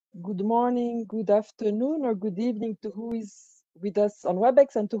Good morning, good afternoon, or good evening to who is with us on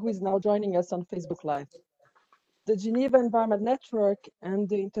WebEx and to who is now joining us on Facebook Live. The Geneva Environment Network and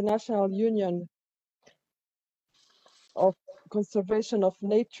the International Union of Conservation of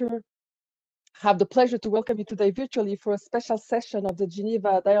Nature have the pleasure to welcome you today virtually for a special session of the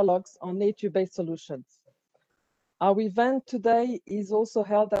Geneva Dialogues on Nature-based Solutions. Our event today is also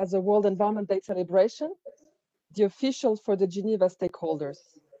held as a World Environment Day celebration, the official for the Geneva stakeholders.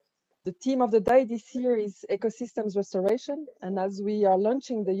 The theme of the day this year is ecosystems restoration, and as we are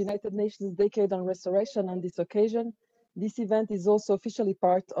launching the United Nations Decade on Restoration on this occasion, this event is also officially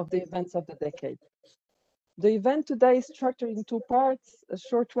part of the events of the decade. The event today is structured in two parts, a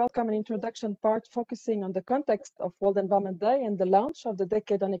short welcome and introduction part focusing on the context of World Environment Day and the launch of the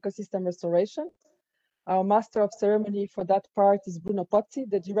Decade on Ecosystem Restoration. Our master of ceremony for that part is Bruno Pozzi,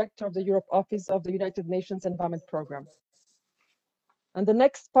 the director of the Europe Office of the United Nations Environment Programme. And the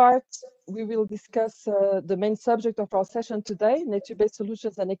next part, we will discuss the main subject of our session today, nature-based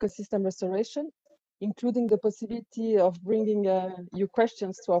solutions and ecosystem restoration, including the possibility of bringing your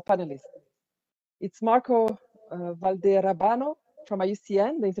questions to our panelists. It's Marco Valderrabano from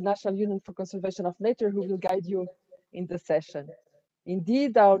IUCN, the International Union for Conservation of Nature, who will guide you in the session.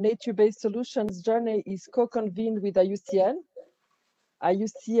 Indeed, our nature-based solutions journey is co-convened with IUCN.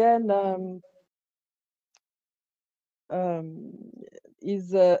 IUCN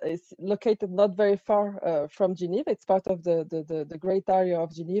is located not very far from Geneva. It's part of the great area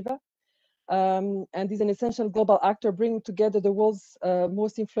of Geneva, and is an essential global actor bringing together the world's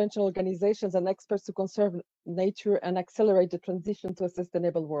most influential organizations and experts to conserve nature and accelerate the transition to a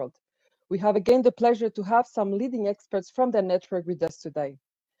sustainable world. We have again the pleasure to have some leading experts from the network with us today.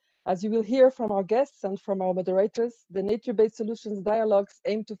 As you will hear from our guests and from our moderators, the nature-based solutions dialogues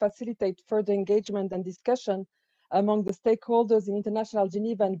aim to facilitate further engagement and discussion among the stakeholders in International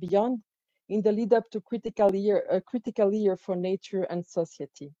Geneva and beyond in the lead up to a critical year for nature and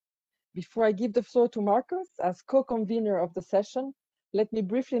society. Before I give the floor to Marcos as co-convener of the session, let me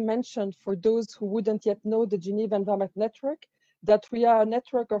briefly mention for those who wouldn't yet know the Geneva Environment Network that we are a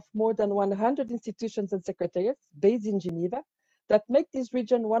network of more than 100 institutions and secretariats based in Geneva that make this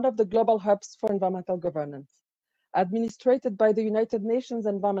region one of the global hubs for environmental governance. Administrated by the United Nations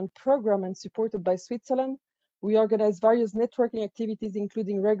Environment Programme and supported by Switzerland, we organize various networking activities,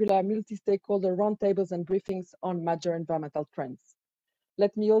 including regular multi-stakeholder roundtables and briefings on major environmental trends.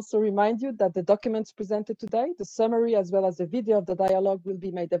 Let me also remind you that the documents presented today, the summary, as well as the video of the dialogue will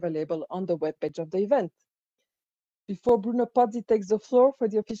be made available on the webpage of the event. Before Bruno Pozzi takes the floor for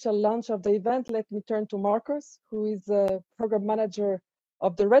the official launch of the event, let me turn to Marcos, who is a program manager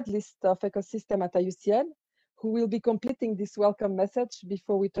of the Red List of Ecosystem at IUCN, who will be completing this welcome message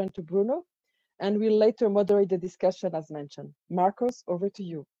before we turn to Bruno, and will later moderate the discussion as mentioned. Marcos, over to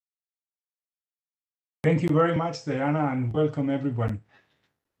you. Thank you very much, Diana, and welcome everyone.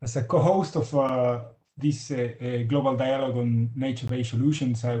 As a co-host of this global dialogue on nature-based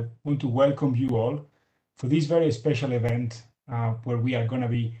solutions, I want to welcome you all for this very special event where we are going to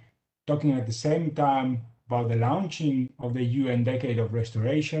be talking at the same time about the launching of the UN Decade of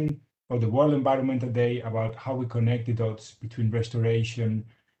Restoration, or the World Environmental Day, about how we connect the dots between restoration,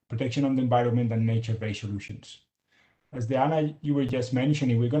 protection of the environment, and nature-based solutions. As Diana, you were just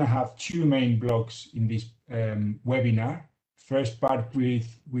mentioning, we're going to have two main blocks in this webinar. First part,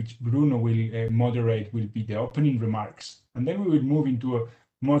 with which Bruno will moderate, will be the opening remarks. And then we will move into a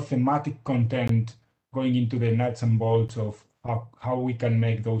more thematic content, going into the nuts and bolts of how we can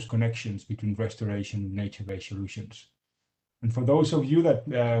make those connections between restoration and nature-based solutions. And for those of you that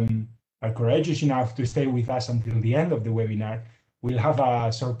are courageous enough to stay with us until the end of the webinar, we'll have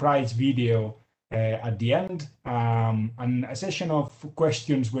a surprise video at the end, and a session of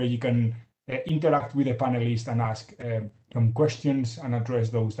questions where you can interact with the panelists and ask some questions and address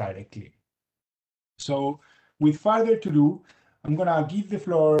those directly. So with further ado, I'm going to give the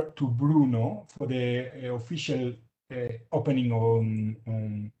floor to Bruno for the official opening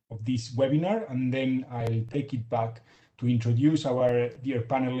of this webinar, and then I'll take it back to introduce our dear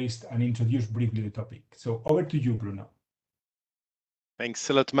panelists and introduce briefly the topic. So over to you, Bruno. Thanks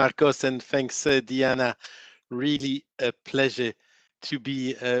a lot, Marcos, and thanks, Diana. Really a pleasure to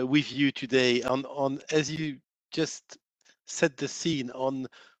be with you today on as you just set the scene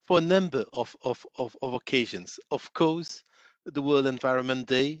for a number of occasions. Of course, the World Environment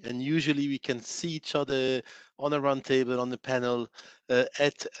Day, and usually we can see each other on a round table, on a panel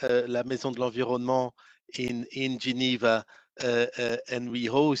at La Maison de l'Environnement in Geneva, and we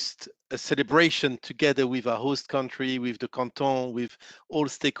host a celebration together with our host country, with the canton, with all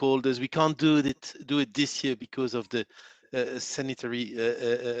stakeholders. We can't do it this year because of the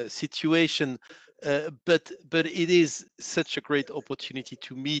sanitary situation. But it is such a great opportunity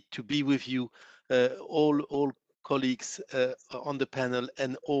to meet, to be with you, all colleagues on the panel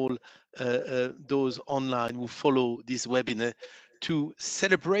and all those online who follow this webinar, to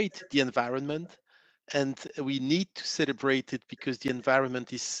celebrate the environment. And we need to celebrate it because the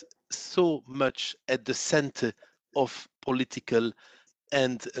environment is so much at the center of political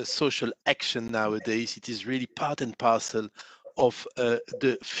and social action nowadays. It is really part and parcel of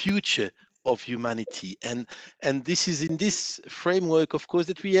the future of humanity. And this is in this framework, of course,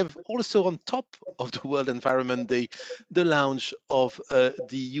 that we have also, on top of the World Environment Day, the launch of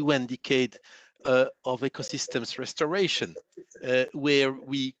the UN Decade of Ecosystems Restoration, where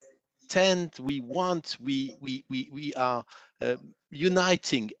we are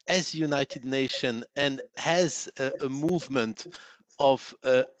uniting as United Nations and as a movement of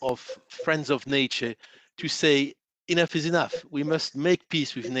friends of nature to say enough is enough. We must make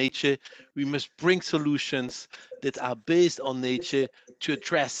peace with nature. We must bring solutions that are based on nature to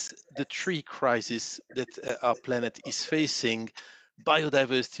address the three crises that our planet is facing: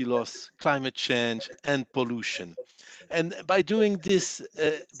 biodiversity loss, climate change, and pollution. And by doing this,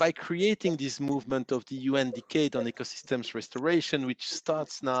 by creating this movement of the UN Decade on Ecosystems Restoration, which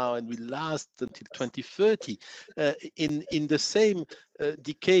starts now and will last until 2030, in the same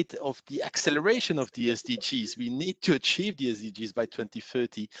decade of the acceleration of the SDGs, we need to achieve the SDGs by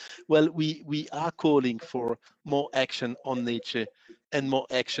 2030. Well, we are calling for more action on nature and more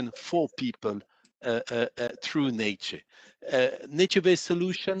action for people through nature. Nature-based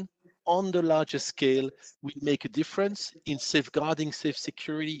solution on the larger scale will make a difference in safeguarding safe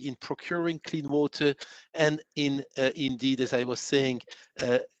security, in procuring clean water, and in indeed, as I was saying,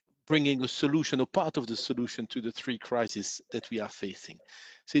 bringing a solution or part of the solution to the three crises that we are facing.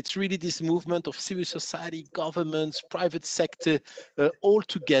 So it's really this movement of civil society, governments, private sector, all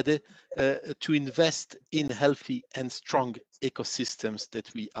together to invest in healthy and strong ecosystems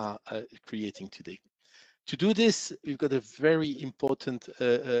that we are creating today. To do this, we've got a very important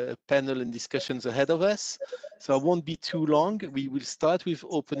panel and discussions ahead of us. So I won't be too long. We will start with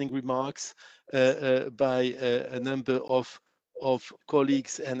opening remarks by a number of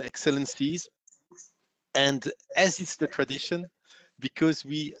colleagues and excellencies. And as is the tradition, because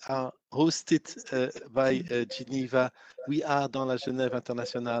we are hosted by Geneva, we are dans la Genève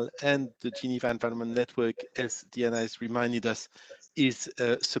Internationale, and the Geneva Environment Network, as Diana has reminded us, is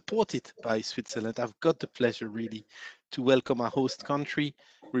supported by Switzerland. I've got the pleasure really to welcome our host country,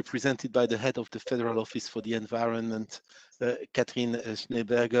 represented by the head of the Federal Office for the Environment, Catherine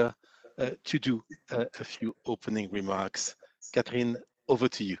Schneeberger, to do a few opening remarks. Catherine, over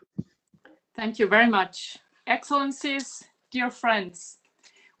to you. Thank you very much. Excellencies, dear friends,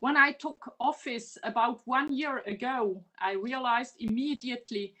 when I took office about 1 year ago, I realized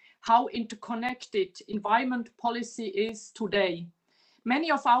immediately how interconnected environment policy is today.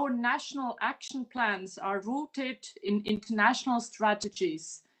 Many of our national action plans are rooted in international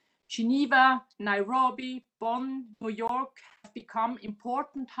strategies. Geneva, Nairobi, Bonn, New York have become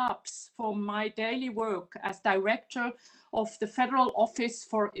important hubs for my daily work as director of the Federal Office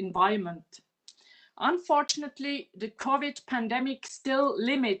for Environment. Unfortunately, the COVID pandemic still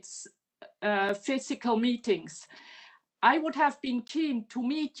limits physical meetings. I would have been keen to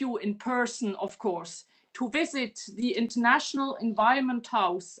meet you in person, of course, to visit the International Environment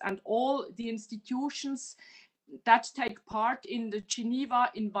House and all the institutions that take part in the Geneva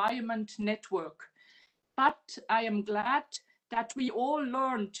Environment Network. But I am glad that we all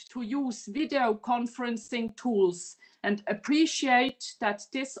learned to use video conferencing tools and appreciate that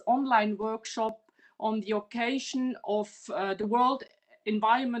this online workshop on the occasion of the World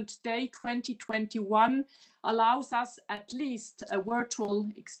Environment Day 2021 allows us at least a virtual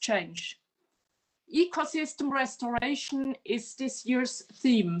exchange. Ecosystem restoration is this year's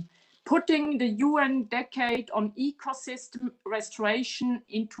theme, putting the UN Decade on Ecosystem Restoration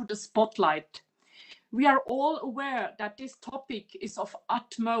into the spotlight. We are all aware that this topic is of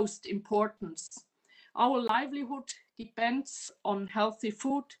utmost importance. Our livelihood depends on healthy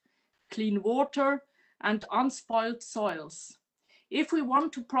food, clean water, and unspoiled soils. If we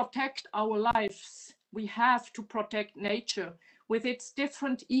want to protect our lives, we have to protect nature with its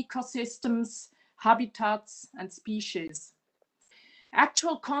different ecosystems, habitats, and species.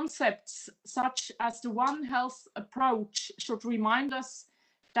 Actual concepts such as the One Health approach should remind us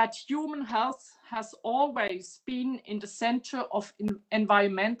that human health has always been in the center of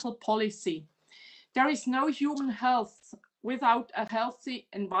environmental policy. There is no human health without a healthy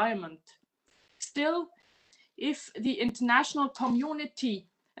environment. Still, if the international community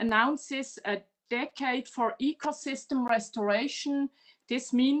announces a decade for ecosystem restoration.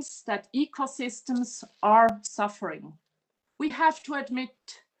 This means that ecosystems are suffering. We have to admit,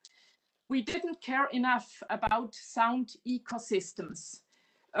 we didn't care enough about sound ecosystems.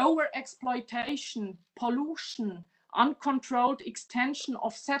 Overexploitation, pollution, uncontrolled extension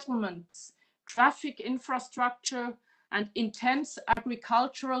of settlements, traffic infrastructure, and intense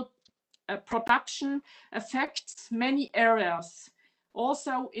agricultural production affects many areas,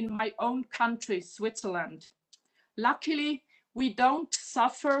 also in my own country, Switzerland. Luckily, we don't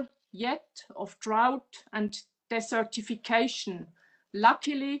suffer yet of drought and desertification.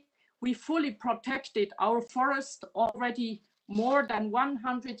 Luckily, we fully protected our forest already more than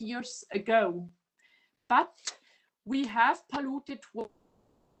 100 years ago. But we have polluted water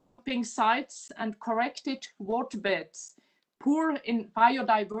sites and corrected waterbeds, poor in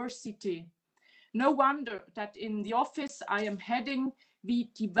biodiversity. No wonder that in the office I am heading,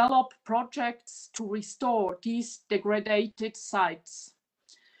 we develop projects to restore these degraded sites.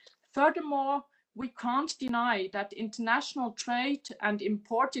 Furthermore, we can't deny that international trade and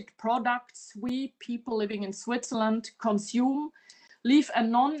imported products we, people living in Switzerland, consume leave a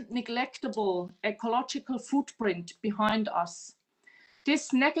non-neglectable ecological footprint behind us.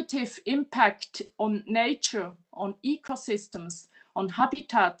 This negative impact on nature, on ecosystems, on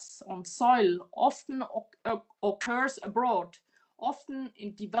habitats, on soil often occurs abroad, often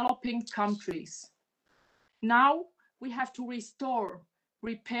in developing countries. Now we have to restore,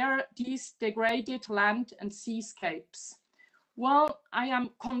 repair these degraded land and seascapes. Well, I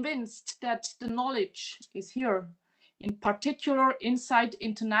am convinced that the knowledge is here, in particular inside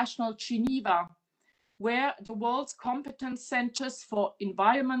International Geneva, where the world's competence centers for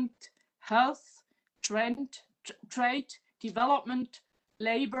environment, health, trade, development,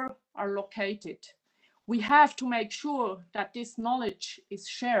 labor are located. We have to make sure that this knowledge is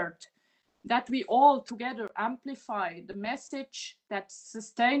shared, that we all together amplify the message that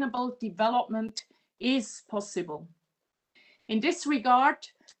sustainable development is possible. In this regard,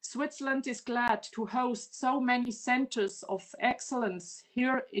 Switzerland is glad to host so many centers of excellence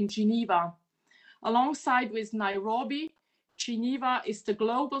here in Geneva. Alongside with Nairobi, Geneva is the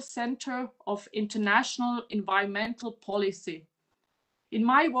global center of international environmental policy. In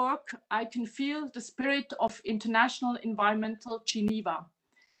my work, I can feel the spirit of International Environmental Geneva.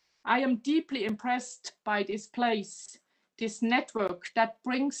 I am deeply impressed by this place, this network that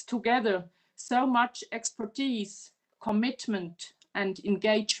brings together so much expertise, commitment, and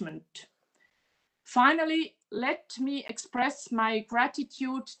engagement. Finally, let me express my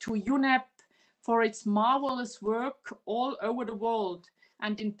gratitude to UNEP for its marvelous work all over the world,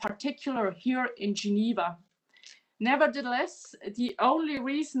 and in particular here in Geneva. Nevertheless, the only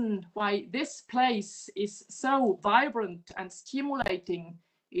reason why this place is so vibrant and stimulating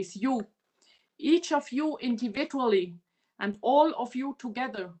is you. Each of you individually and all of you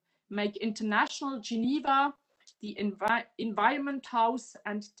together make International Geneva the environment house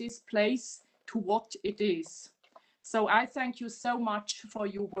and this place to what it is. So I thank you so much for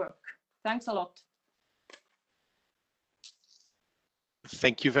your work. Thanks a lot.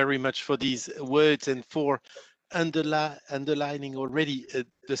 Thank you very much for these words and for underlining already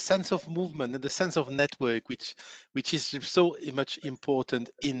the sense of movement and the sense of network, which is so much important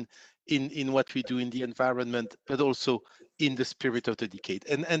in what we do in the environment, but also in the spirit of the decade.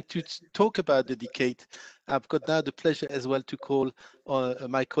 And to talk about the decade, I've got now the pleasure as well to call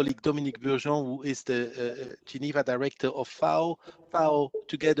my colleague Dominique Burgeon, who is the Geneva director of FAO. FAO,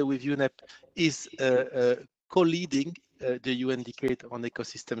 together with UNEP, is co-leading the UN Decade on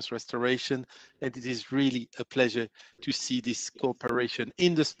Ecosystems Restoration, and it is really a pleasure to see this cooperation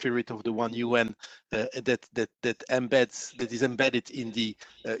in the spirit of the one UN that is embedded in the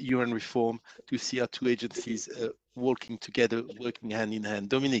UN reform, to see our two agencies working together, working hand in hand.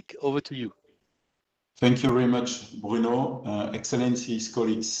 Dominique, over to you. Thank you very much, Bruno. Excellencies,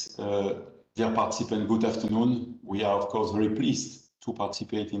 colleagues, dear participants, good afternoon. We are, of course, very pleased to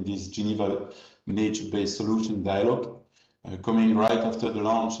participate in this Geneva Nature-based Solutions dialogue, coming right after the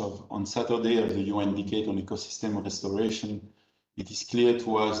launch on Saturday of the UN Decade on Ecosystem Restoration. It is clear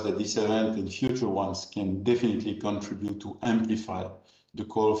to us that this event and future ones can definitely contribute to amplify the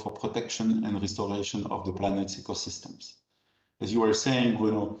call for protection and restoration of the planet's ecosystems. As you were saying,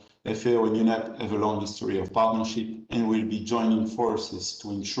 Bruno, FAO and UNEP have a long history of partnership and will be joining forces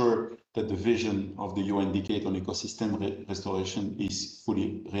to ensure that the vision of the UN Decade on Ecosystem Restoration is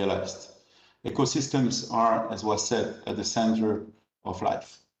fully realized. Ecosystems are, as was said, at the center of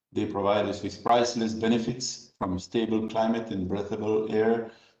life. They provide us with priceless benefits, from stable climate and breathable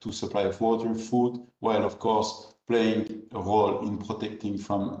air to supply of water, food, while of course playing a role in protecting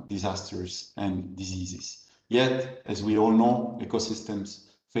from disasters and diseases. Yet, as we all know, ecosystems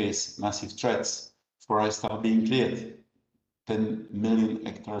face massive threats. Forests are being cleared. 10 million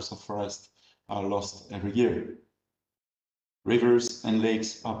hectares of forest are lost every year. Rivers and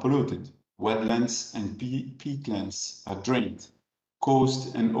lakes are polluted. Wetlands and peatlands are drained.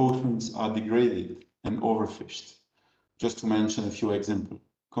 Coasts and oceans are degraded and overfished. Just to mention a few examples.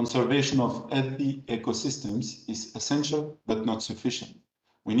 Conservation of healthy ecosystems is essential but not sufficient.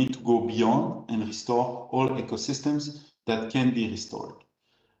 We need to go beyond and restore all ecosystems that can be restored.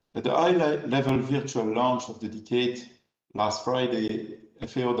 At the high-level virtual launch of the decade last Friday,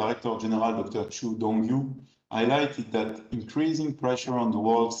 FAO Director General Dr. Chu Dongyu highlighted that increasing pressure on the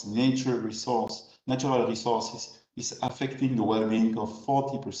world's natural resources is affecting the well-being of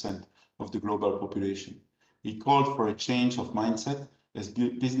 40% of the global population. He called for a change of mindset, as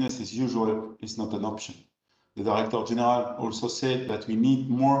business as usual is not an option. The Director General also said that we need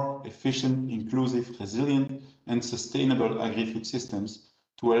more efficient, inclusive, resilient, and sustainable agri-food systems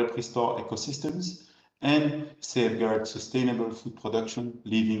to help restore ecosystems and safeguard sustainable food production,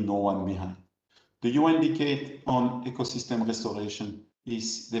 leaving no one behind. The UN Decade on Ecosystem Restoration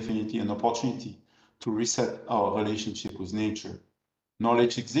is definitely an opportunity to reset our relationship with nature.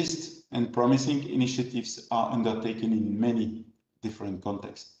 Knowledge exists and promising initiatives are undertaken in many different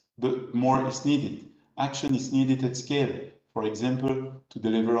contexts, but more is needed. Action is needed at scale. For example, to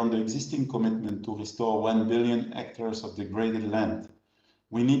deliver on the existing commitment to restore 1 billion hectares of degraded land.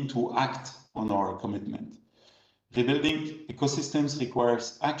 We need to act on our commitment. Rebuilding ecosystems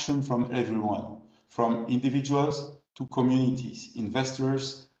requires action from everyone, from individuals to communities,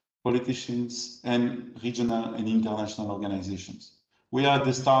 investors, politicians, and regional and international organizations. We are at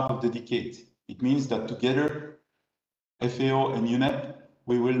the start of the decade. It means that together, FAO and UNEP,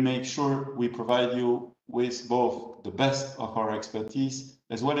 we will make sure we provide you with both the best of our expertise,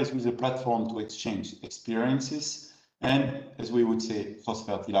 as well as with a platform to exchange experiences and, as we would say,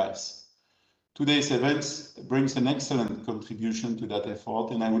 prosperity lives. Today's event brings an excellent contribution to that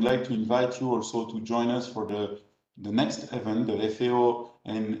effort, and I would like to invite you also to join us for the next event, the FAO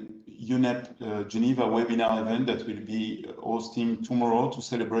and UNEP Geneva webinar event that we'll be hosting tomorrow to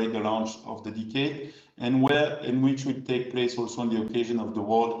celebrate the launch of the decade, and which will take place also on the occasion of the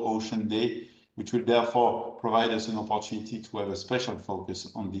World Ocean Day, which will therefore provide us an opportunity to have a special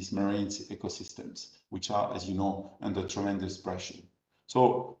focus on these marine ecosystems, which are, as you know, under tremendous pressure.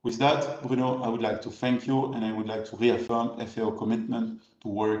 So with that, Bruno, I would like to thank you, and I would like to reaffirm FAO commitment to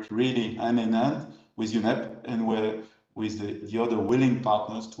work really hand in hand with UNEP and with the other willing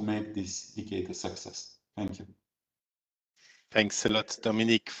partners to make this decade a success. Thank you. Thanks a lot,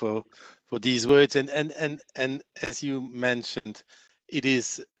 Dominique, for these words. And as you mentioned, it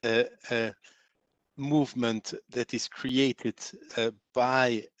is a movement that is created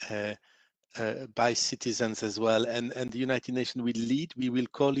by citizens as well, and the United Nations will lead, we will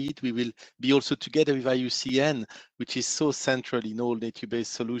co-lead, we will be also together with IUCN, which is so central in all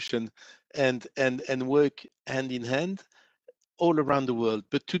nature-based solutions, and work hand in hand all around the world.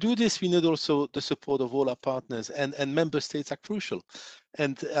 But to do this, we need also the support of all our partners, and member states are crucial.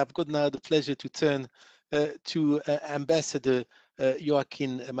 And I've got now the pleasure to turn to Ambassador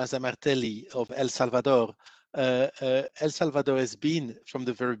Joaquin Mazamartelli of El Salvador. El Salvador has been, from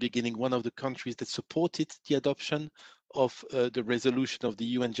the very beginning, one of the countries that supported the adoption of the resolution of the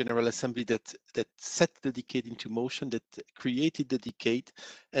UN General Assembly that set the decade into motion, that created the decade,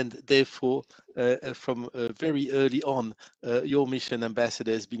 and therefore, from very early on, your mission,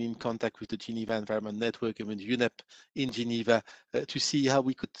 Ambassador, has been in contact with the Geneva Environment Network and with UNEP in Geneva to see how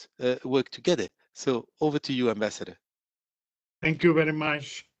we could work together. So over to you, Ambassador. Thank you very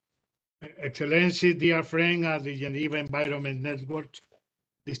much. Excellency, dear friend at the Geneva Environment Network,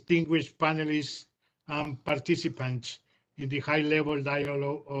 distinguished panelists and participants in the high-level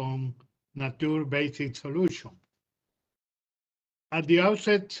dialogue on nature-based solutions. At the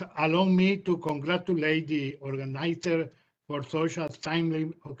outset, allow me to congratulate the organizer for such a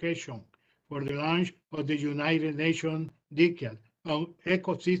timely occasion for the launch of the United Nations Decade on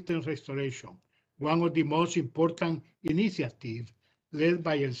Ecosystem Restoration, one of the most important initiatives led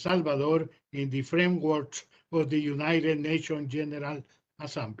by El Salvador in the framework of the United Nations General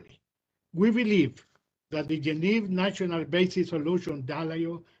Assembly. We believe that the Geneva Nature-based Solutions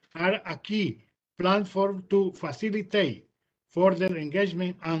dialogue are a key platform to facilitate further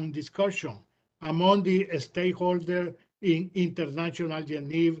engagement and discussion among the stakeholders in international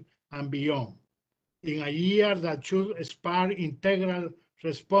Geneva and beyond, in a year that should spark integral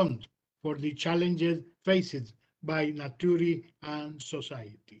response for the challenges faced by nature and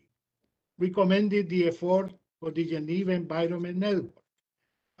society. We commended the effort of the Geneva Environment Network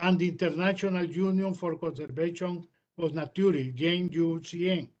and the International Union for Conservation of Nature,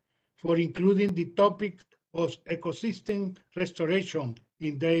 IUCN, for including the topic of ecosystem restoration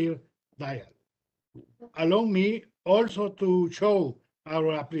in their dialogue. Allow me also to show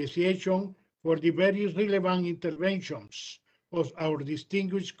our appreciation for the very relevant interventions of our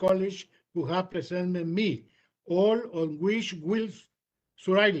distinguished colleagues who have presented me, all of which will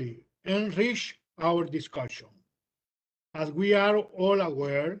surely enrich our discussion. As we are all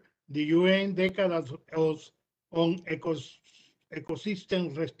aware, the UN Decade on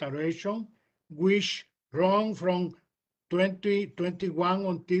Ecosystem Restoration, which run from 2021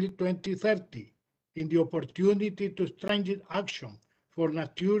 until 2030, in the opportunity to strengthen action for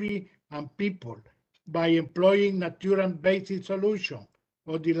nature and people by employing nature-based solutions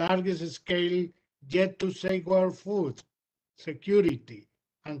on the largest scale yet to safeguard food security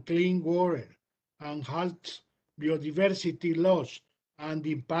and clean water and halt biodiversity loss and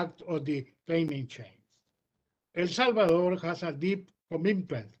the impact of the climate change. El Salvador has a deep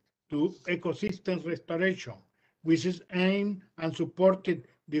commitment to ecosystem restoration, which is aimed and supported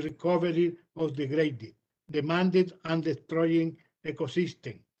the recovery of degraded, demanded and destroying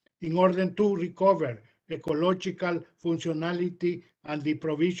ecosystem in order to recover ecological functionality and the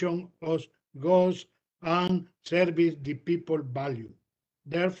provision of goods and service the people value.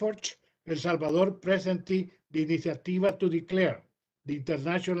 Therefore, El Salvador presented the initiative to declare the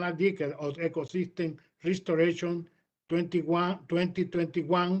International Decade of Ecosystem Restoration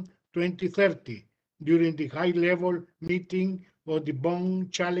 2021-2030 during the high-level meeting of the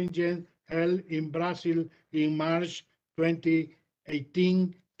Bond Challenge held in Brazil in March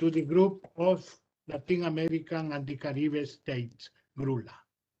 2018 to the group of Latin American and the Caribbean states, GRULA,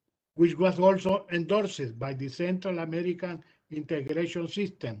 which was also endorsed by the Central American Integration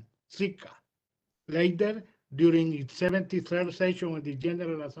System, SICA. Later, during its 73rd session of the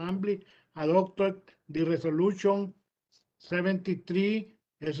General Assembly, adopted the resolution 73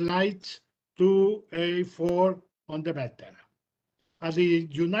 slides 2A4 on the matter. As the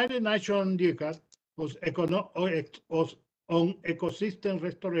United Nations Decade on Ecosystem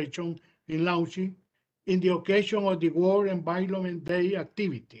Restoration in launching, in the occasion of the World Environment Day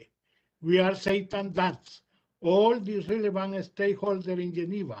activity, we are certain that all the relevant stakeholders in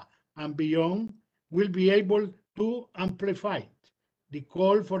Geneva and beyond will be able to amplify the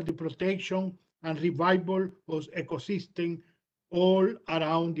call for the protection and revival of ecosystems all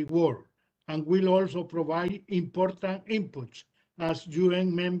around the world, and will also provide important inputs as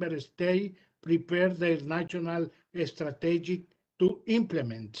UN member states prepare their national strategy to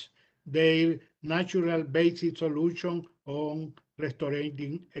implement their natural-based solution on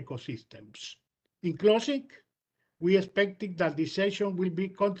restoring ecosystems. In closing, we expect that the session will be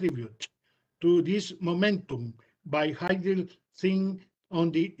contribute to this momentum by highlighting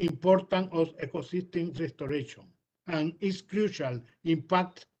on the importance of ecosystem restoration and its crucial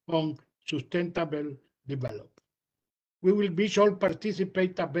impact on sustainable development. We will be sure to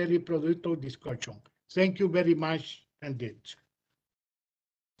participate in a very productive discussion. Thank you very much indeed.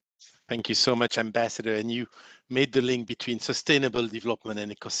 Thank you so much, Ambassador. And you made the link between sustainable development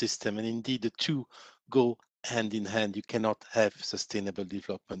and ecosystem. And indeed, the two go hand in hand. You cannot have sustainable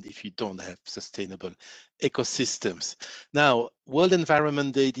development if you don't have sustainable ecosystems. Now, World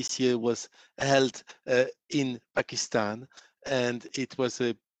Environment Day this year was held in Pakistan, and it was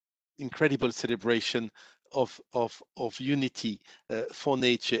an incredible celebration of unity for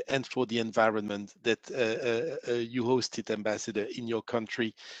nature and for the environment that you hosted, Ambassador, in your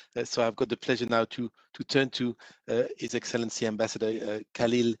country. So I've got the pleasure now to turn to His Excellency Ambassador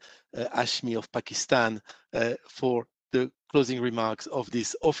Khalil Hashmi of Pakistan for the closing remarks of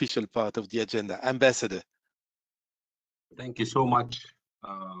this official part of the agenda. Ambassador. Thank you so much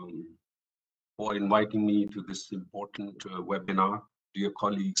for inviting me to this important webinar, dear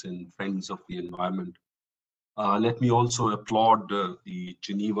colleagues and friends of the environment. Let me also applaud the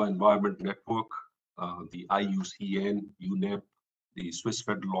Geneva Environment Network, the IUCN, UNEP, the Swiss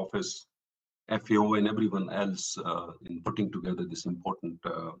Federal Office, FAO, and everyone else in putting together this important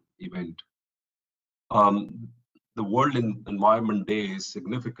event. The World Environment Day is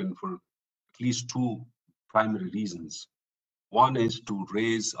significant for at least two primary reasons. One is to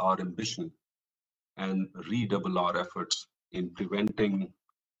raise our ambition and redouble our efforts in preventing,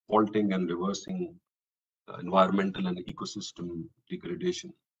 halting, and reversing environmental and ecosystem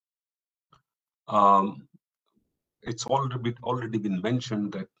degradation. It's already been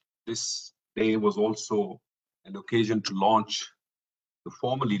mentioned that this day was also an occasion to launch to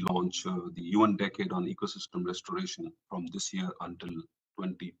formally launch the UN Decade on Ecosystem Restoration from this year until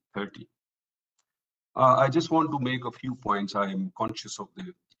 2030. I just want to make a few points. I am conscious of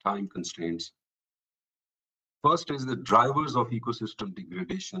the time constraints. First is the drivers of ecosystem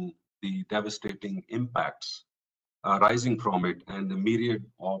degradation, the devastating impacts arising from it, and the myriad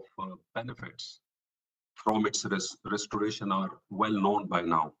of benefits from its restoration are well known by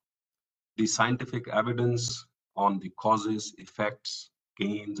now. The scientific evidence on the causes, effects,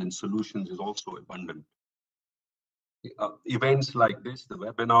 gains, and solutions is also abundant. Events like this, the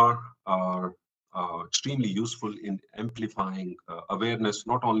webinar, are extremely useful in amplifying awareness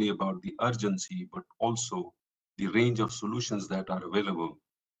not only about the urgency, but also the range of solutions that are available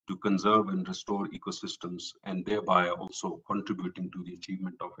to conserve and restore ecosystems, and thereby also contributing to the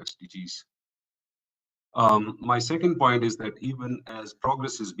achievement of SDGs. My second point is that even as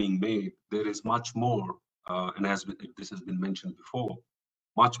progress is being made, there is much more, and as this has been mentioned before,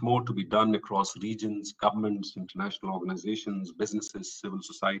 much more to be done across regions, governments, international organizations, businesses, civil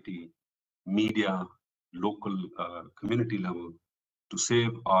society, media, local community level, to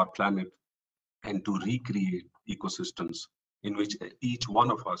save our planet and to recreate ecosystems in which each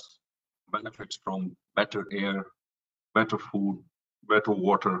one of us benefits from better air, better food, better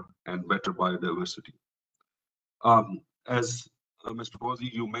water, and better biodiversity. As Mr.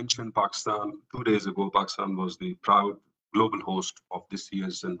 Bozi, you mentioned Pakistan, 2 days ago, Pakistan was the proud global host of this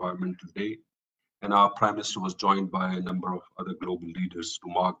year's Environmental Day, and our Prime Minister was joined by a number of other global leaders to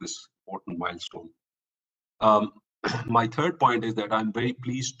mark this important milestone. My third point is that I'm very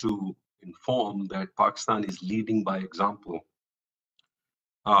pleased to inform that Pakistan is leading by example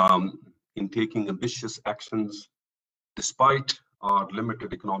in taking ambitious actions despite our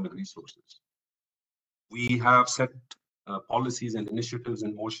limited economic resources. We have set policies and initiatives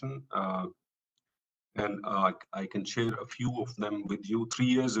in motion, and I can share a few of them with you. 3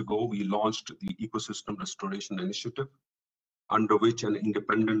 years ago, we launched the Ecosystem Restoration Initiative, under which an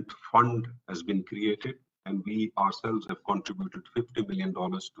independent fund has been created, and we ourselves have contributed $50 million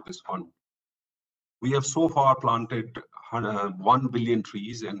to this fund. We have so far planted 1 billion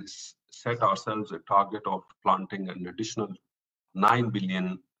trees and set ourselves a target of planting an additional 9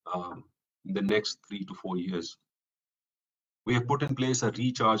 billion in the next 3 to 4 years. We have put in place a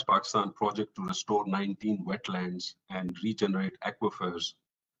Recharge Pakistan project to restore 19 wetlands and regenerate aquifers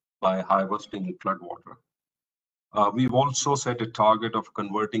by harvesting floodwater. We've also set a target of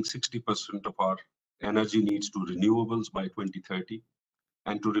converting 60% of our energy needs to renewables by 2030,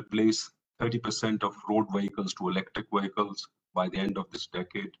 and to replace 30% of road vehicles to electric vehicles by the end of this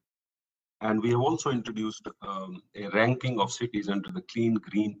decade. And we have also introduced a ranking of cities under the Clean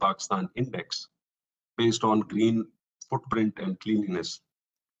Green Pakistan Index based on green footprint and cleanliness.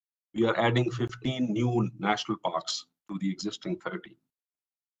 We are adding 15 new national parks to the existing 30.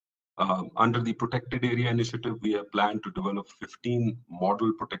 Under the Protected Area Initiative, we have planned to develop 15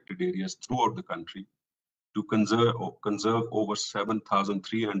 model protected areas throughout the country to conserve over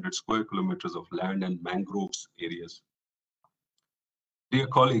 7,300 square kilometers of land and mangroves areas. Dear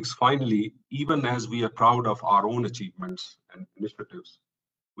colleagues, finally, even as we are proud of our own achievements and initiatives,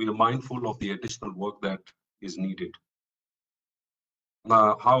 we are mindful of the additional work that is needed.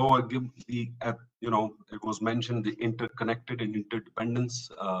 However, it was mentioned the interconnected and interdependence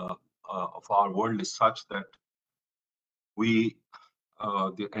of our world is such that the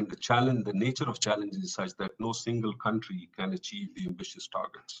nature of challenges is such that no single country can achieve the ambitious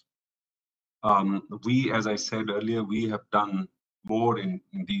targets. We, as I said earlier, we have done more in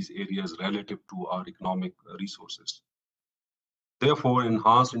these areas relative to our economic resources. Therefore,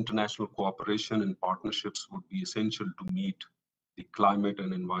 enhanced international cooperation and partnerships would be essential to meet the climate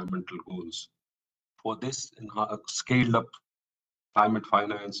and environmental goals. For this, scaled up climate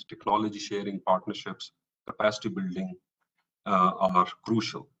finance, technology sharing partnerships, capacity building are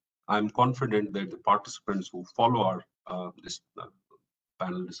crucial. I'm confident that the participants who follow our this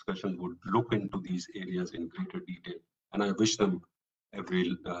panel discussion would look into these areas in greater detail, and I wish them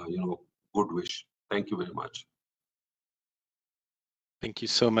every good wish. Thank you very much. Thank you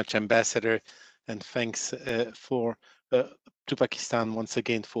so much, Ambassador, and thanks to Pakistan once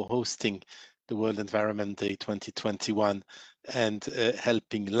again for hosting the World Environment Day 2021 and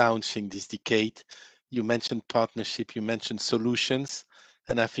helping launching this decade. You mentioned partnership, you mentioned solutions,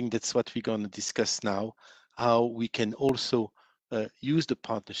 and I think that's what we're going to discuss now, how we can also use the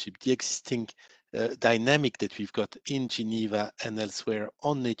partnership, the existing dynamic that we've got in Geneva and elsewhere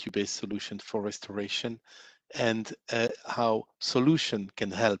on nature-based solutions for restoration, and how solution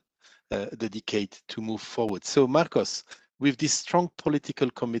can help the decade to move forward. So Marcos, with this strong political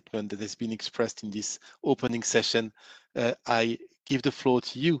commitment that has been expressed in this opening session, I give the floor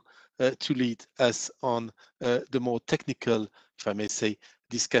to you to lead us on the more technical, if I may say,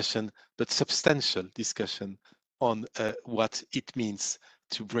 discussion, but substantial discussion on what it means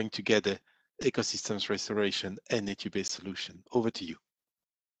to bring together ecosystems restoration and nature-based solution. Over to you.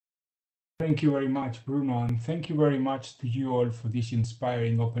 Thank you very much, Bruno, and thank you very much to you all for these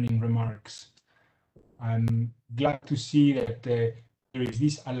inspiring opening remarks. I'm glad to see that there is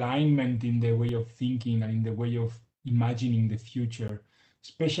this alignment in the way of thinking and in the way of imagining the future,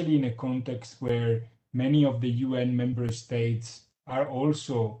 especially in a context where many of the UN member states are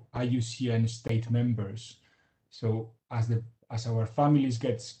also IUCN state members. So as our families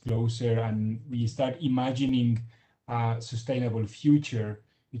get closer and we start imagining a sustainable future,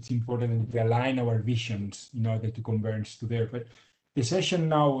 it's important that we align our visions in order to converge to there. But the session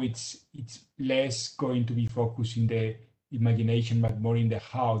now, it's less going to be focused in the imagination, but more in the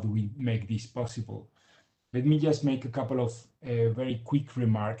how do we make this possible. Let me just make a couple of very quick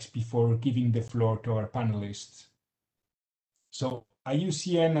remarks before giving the floor to our panelists. So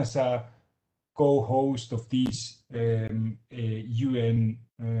IUCN, as a co-host of this UN,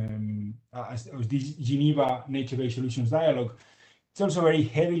 as this Geneva Nature-based Solutions dialogue, it's also very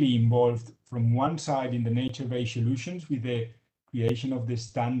heavily involved from one side in the nature-based solutions with the creation of the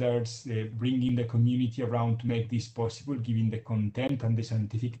standards, bringing the community around to make this possible, giving the content and the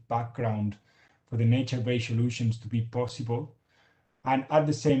scientific background for the nature-based solutions to be possible. And at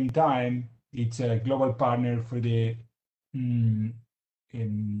the same time, it's a global partner for the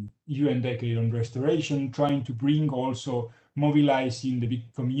UN Decade on Restoration, trying to bring also mobilizing the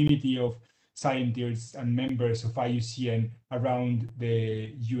big community of scientists and members of IUCN around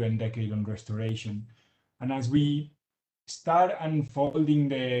the UN Decade on Restoration. And as we start unfolding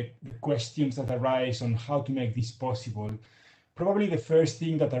the questions that arise on how to make this possible, probably the first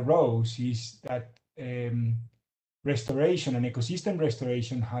thing that arose is that restoration and ecosystem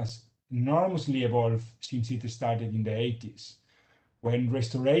restoration has enormously evolved since it started in the 80s, when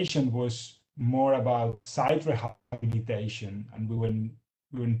restoration was more about site rehabilitation. And when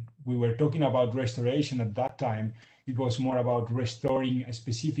we were talking about restoration at that time, it was more about restoring a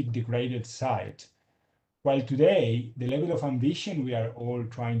specific degraded site. While today, the level of ambition we are all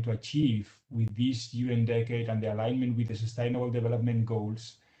trying to achieve with this UN Decade and the alignment with the Sustainable Development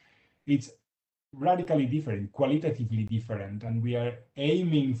Goals, it's radically different, qualitatively different, and we are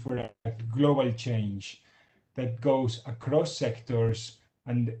aiming for a global change that goes across sectors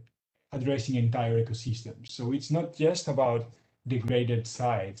and addressing entire ecosystems. So it's not just about degraded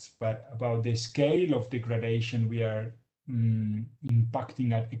sites, but about the scale of degradation we are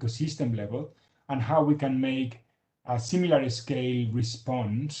impacting at ecosystem level, and how we can make a similar scale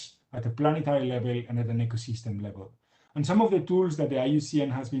response at a planetary level and at an ecosystem level. And some of the tools that the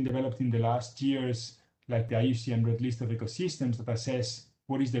IUCN has been developed in the last years, like the IUCN Red List of Ecosystems that assess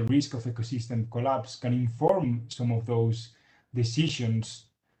what is the risk of ecosystem collapse, can inform some of those decisions.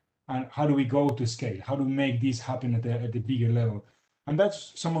 And how do we go to scale? How do we make this happen at the bigger level? And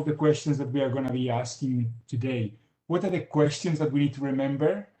that's some of the questions that we are going to be asking today. What are the questions that we need to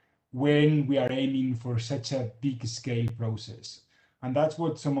remember when we are aiming for such a big scale process? And that's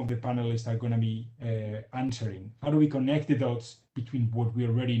what some of the panelists are going to be answering. How do we connect the dots between what we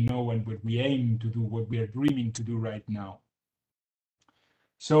already know and what we aim to do, what we are dreaming to do right now?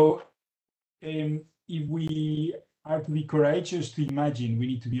 So if we are to be courageous to imagine, we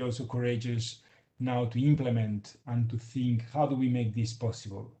need to be also courageous now to implement and to think, how do we make this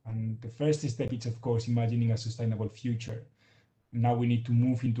possible? And the first step is, of course, imagining a sustainable future. Now we need to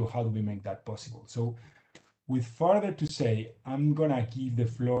move into how do we make that possible. So with further to say, I'm going to give the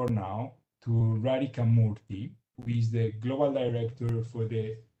floor now to Radhika Murthy, who is the Global Director for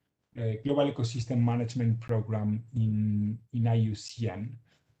the Global Ecosystem Management Program in IUCN,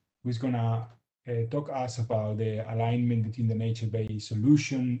 who's going to talk to us about the alignment between the nature-based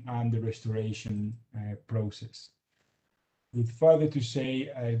solution and the restoration process. With further to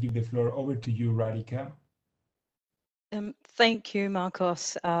say, I give the floor over to you, Radhika. Thank you,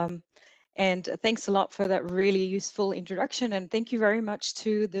 Marcos. And thanks a lot for that really useful introduction. And thank you very much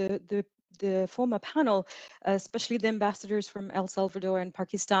to the former panel, especially the ambassadors from El Salvador and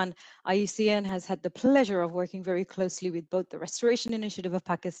Pakistan. IUCN has had the pleasure of working very closely with both the Restoration Initiative of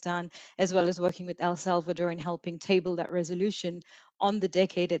Pakistan, as well as working with El Salvador in helping table that resolution on the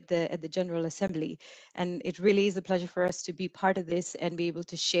decade at the General Assembly. And it really is a pleasure for us to be part of this and be able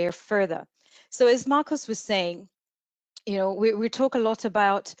to share further. So as Marcos was saying, you know, we talk a lot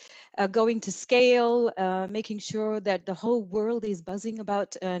about going to scale, making sure that the whole world is buzzing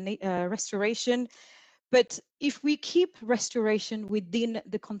about restoration. But if we keep restoration within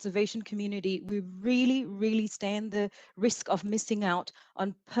the conservation community, we really stand the risk of missing out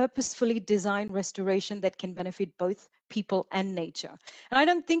on purposefully designed restoration that can benefit both people and nature. And I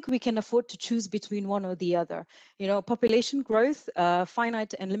don't think we can afford to choose between one or the other. You know, population growth,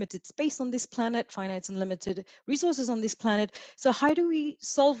 finite and limited space on this planet, finite and limited resources on this planet. So how do we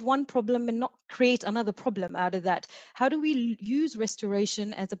solve one problem and not create another problem out of that? How do we use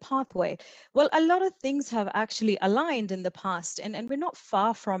restoration as a pathway? Well, a lot of things have actually aligned in the past, and we're not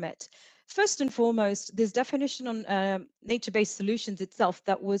far from it. First and foremost, this definition on nature-based solutions itself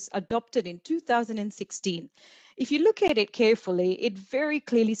that was adopted in 2016. If you look at it carefully, it very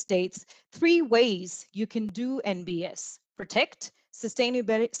clearly states 3 ways you can do NbS: protect,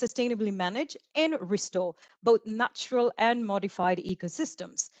 sustainably manage, and restore both natural and modified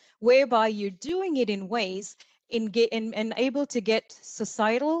ecosystems, whereby you're doing it in ways and able to get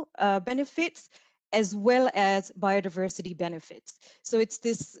societal benefits as well as biodiversity benefits. So it's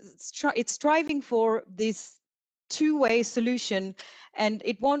this, it's striving for this 2-way solution, and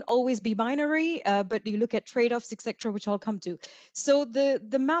it won't always be binary, but you look at trade-offs, etc., which I'll come to. So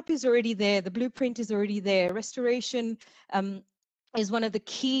the map is already there, the blueprint is already there. Restoration is one of the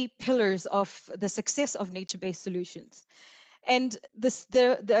key pillars of the success of nature-based solutions. And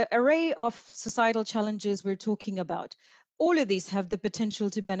the array of societal challenges we're talking about, all of these have the potential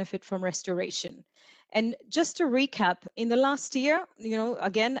to benefit from restoration. And just to recap, in the last year, you know,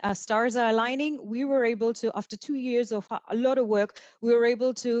 again, stars are aligning. We were able to, after 2 years of a lot of work, we were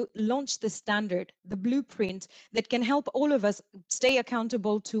able to launch the standard, the blueprint that can help all of us stay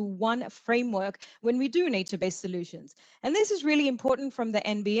accountable to one framework when we do nature-based solutions. And this is really important from the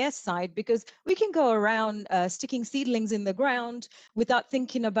NbS side, because we can go around sticking seedlings in the ground without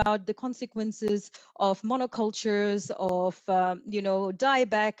thinking about the consequences of monocultures, of you know,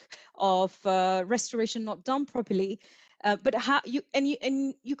 dieback, of restoration not done properly. But how you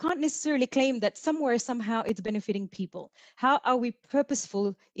can't necessarily claim that somewhere somehow it's benefiting people. How are we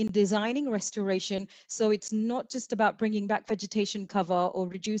purposeful in designing restoration so it's not just about bringing back vegetation cover or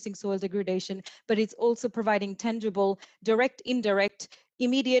reducing soil degradation, but it's also providing tangible, direct, indirect,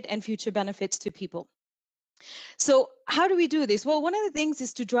 immediate and future benefits to people? So how do we do this? Well, one of the things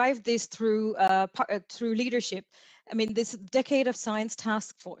is to drive this through through leadership. I mean, this decade of science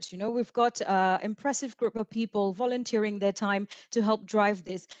task force, you know, we've got an impressive group of people volunteering their time to help drive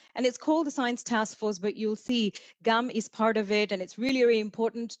this. And it's called the Science Task Force, but you'll see GAM is part of it. And it's really, really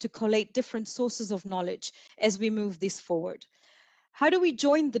important to collate different sources of knowledge as we move this forward. How do we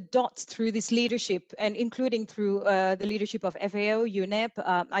join the dots through this leadership, and including through the leadership of FAO, UNEP,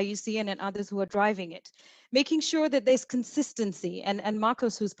 IUCN, and others who are driving it? Making sure that there's consistency, and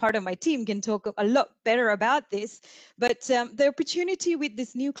Marcos, who's part of my team, can talk a lot better about this, but the opportunity with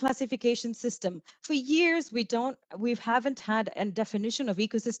this new classification system, for years we haven't had a definition of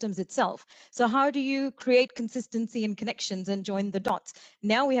ecosystems itself. So how do you create consistency and connections and join the dots?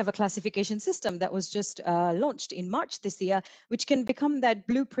 Now we have a classification system that was just launched in March this year, which can become that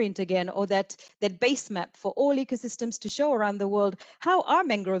blueprint again, or that base map for all ecosystems to show around the world how are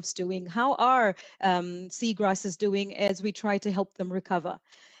mangroves doing, how are seagrasses doing as we try to help them recover.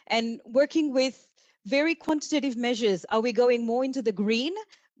 And working with very quantitative measures, are we going more into the green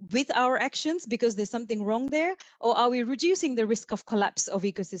with our actions because there's something wrong there, or are we reducing the risk of collapse of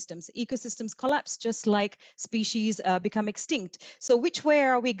ecosystems? Ecosystems collapse just like species become extinct. So which way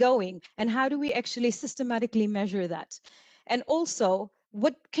are we going, and how do we actually systematically measure that? And also,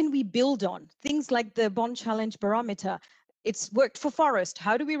 what can we build on? Things like the Bond Challenge Barometer. It's worked for forest.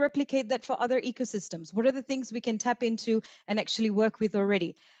 How do we replicate that for other ecosystems? What are the things we can tap into and actually work with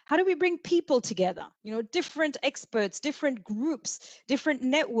already? How do we bring people together? You know, different experts, different groups, different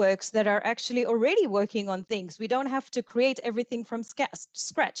networks that are actually already working on things. We don't have to create everything from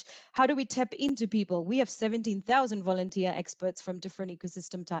scratch. How do we tap into people? We have 17,000 volunteer experts from different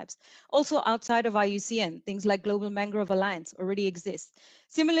ecosystem types. Also outside of IUCN, things like Global Mangrove Alliance already exist.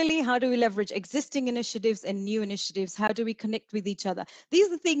 Similarly, how do we leverage existing initiatives and new initiatives? How do we connect with each other? These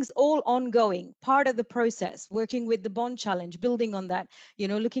are things all ongoing, part of the process, working with the Bond Challenge, building on that, you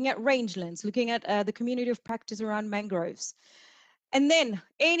know, looking at rangelands, looking at the community of practice around mangroves. And then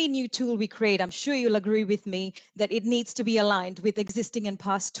any new tool we create, I'm sure you'll agree with me that it needs to be aligned with existing and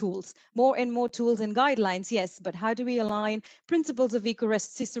past tools. More and more tools and guidelines, yes, but how do we align principles of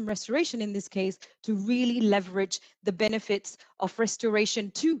ecosystem restoration in this case to really leverage the benefits of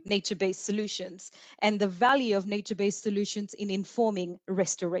restoration to nature-based solutions and the value of nature-based solutions in informing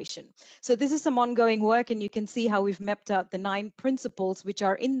restoration. So this is some ongoing work, and you can see how we've mapped out the 9 principles which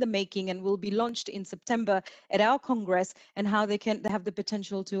are in the making and will be launched in September at our Congress, and how they have the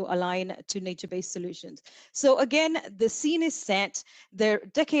potential to align to nature-based solutions. So again, the scene is set. The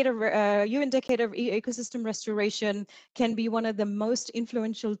UN Decade of Ecosystem Restoration can be one of the most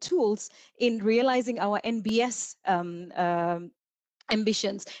influential tools in realizing our NbS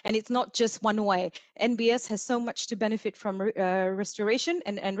ambitions, and it's not just one way. NbS has so much to benefit from restoration,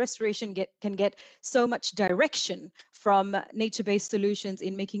 and restoration can get so much direction from nature-based solutions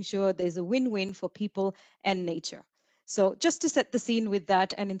in making sure there's a win-win for people and nature. So just to set the scene with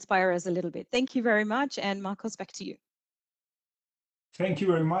that and inspire us a little bit. Thank you very much, and Marcos, back to you. Thank you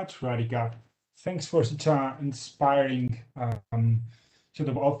very much, Radhika. Thanks for such an inspiring sort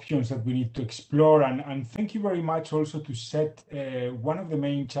of options that we need to explore, and thank you very much also to set one of the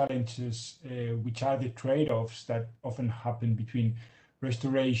main challenges, which are the trade-offs that often happen between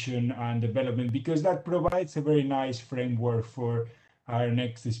restoration and development, because that provides a very nice framework for our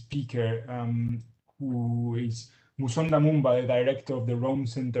next speaker, who is Musonda Mumba, the director of the Rome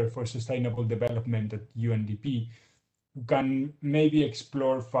Center for Sustainable Development at UNDP, who can maybe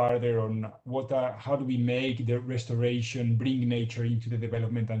explore further on how do we make the restoration, bring nature into the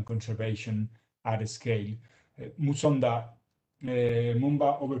development and conservation at a scale. Musonda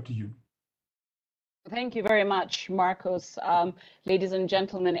Mumba, over to you. Thank you very much, Marcos. Ladies and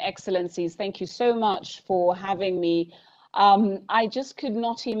gentlemen, excellencies, thank you so much for having me. I just could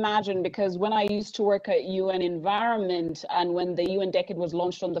not imagine, because when I used to work at UN Environment and when the UN Decade was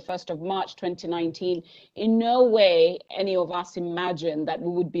launched on the 1st of March 2019, in no way any of us imagined that we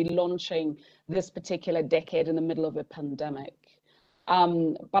would be launching this particular decade in the middle of a pandemic.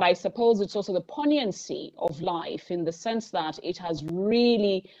 But I suppose it's also the poignancy of life, in the sense that it has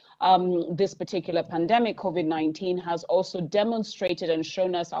really, this particular pandemic, COVID-19, has also demonstrated and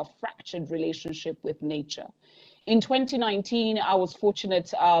shown us our fractured relationship with nature. In 2019, I was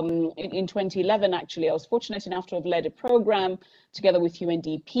fortunate, in 2011 actually, I was fortunate enough to have led a program together with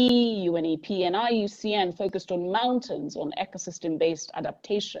UNDP, UNEP and IUCN focused on mountains, on ecosystem-based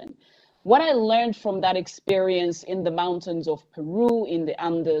adaptation. What I learned from that experience in the mountains of Peru, in the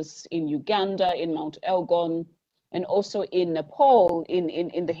Andes, in Uganda, in Mount Elgon, and also in Nepal,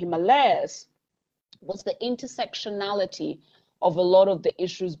 in the Himalayas, was the intersectionality of a lot of the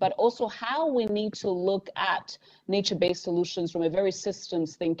issues, but also how we need to look at nature-based solutions from a very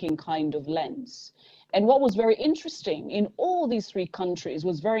systems thinking kind of lens. And what was very interesting in all these 3 countries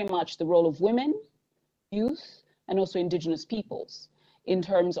was very much the role of women, youth, and also indigenous peoples in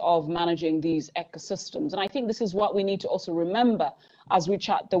terms of managing these ecosystems. And I think this is what we need to also remember as we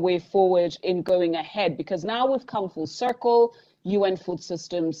chart the way forward in going ahead, because now we've come full circle. UN Food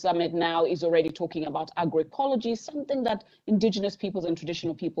Systems Summit now is already talking about agroecology, something that indigenous peoples and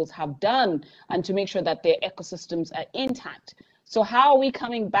traditional peoples have done, and to make sure that their ecosystems are intact. So how are we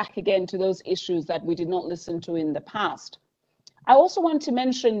coming back again to those issues that we did not listen to in the past? I also want to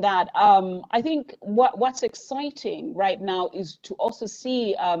mention that I think what's exciting right now is to also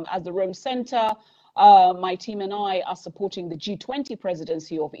see, as the Rome Center, my team and I are supporting the G20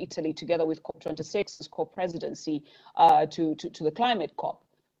 presidency of Italy together with COP26 as co-presidency to the climate COP.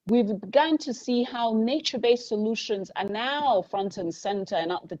 We've begun to see how nature-based solutions are now front and center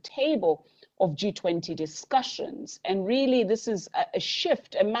and at the table of G20 discussions. And really, this is a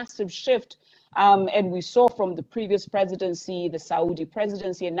shift, a massive shift. And we saw from the previous presidency, the Saudi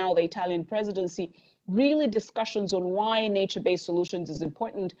presidency, and now the Italian presidency, really discussions on why nature-based solutions is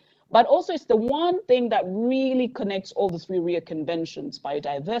important. But also it's the one thing that really connects all the 3 Rio conventions: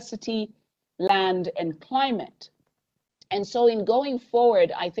 biodiversity, land, and climate. And so in going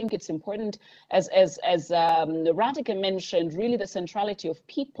forward, I think it's important, as Radhika mentioned, really the centrality of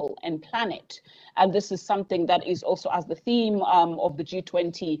people and planet. And this is something that is also as the theme of the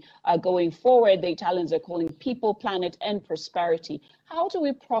G20 going forward. The Italians are calling people, planet, and prosperity. How do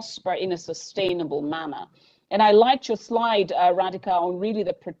we prosper in a sustainable manner? And I liked your slide, Radhika, on really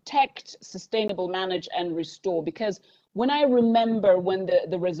the protect, sustainable, manage, and restore, because when I remember when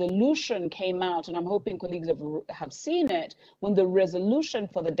the resolution came out, and I'm hoping colleagues have seen it, when the resolution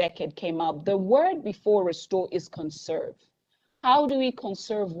for the decade came out, the word before restore is conserve. How do we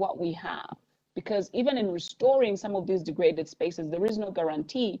conserve what we have? Because even in restoring some of these degraded spaces, there is no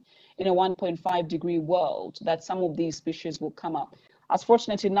guarantee in a 1.5 degree world that some of these species will come up. I was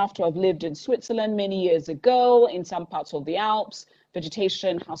fortunate enough to have lived in Switzerland many years ago. In some parts of the Alps,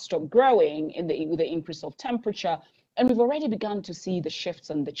 vegetation has stopped growing with the increase of temperature. And we've already begun to see the shifts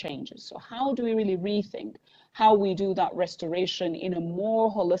and the changes. So how do we really rethink how we do that restoration in a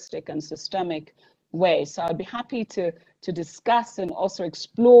more holistic and systemic way? So I'd be happy to discuss and also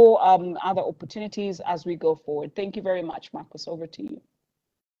explore other opportunities as we go forward. Thank you very much, Marcos. Over to you.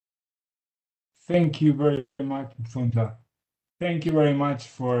 Thank you very much, Funda. Thank you very much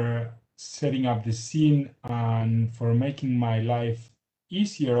for setting up the scene and for making my life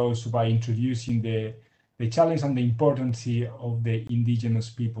easier also by introducing the challenge and the importance of the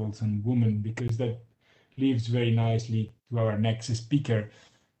indigenous peoples and women, because that leads very nicely to our next speaker,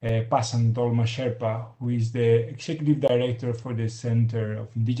 Pasang Dolma Sherpa, who is the Executive Director for the Center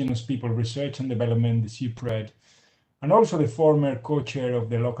of Indigenous People Research and Development, the CIPRED, and also the former co-chair of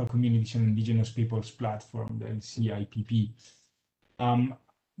the Local Communities and Indigenous Peoples Platform, the CIPP.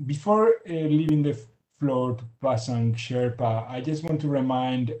 Before leaving the floor to Pasang Sherpa, I just want to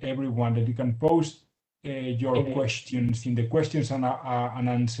remind everyone that you can post your questions in the questions and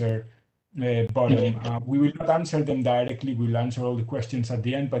answer button. We will not answer them directly. We'll answer all the questions at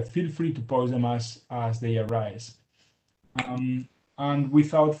the end, but feel free to post them as they arise. And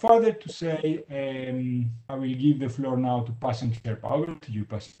without further to say, I will give the floor now to Pasang Sherpa. Over to you,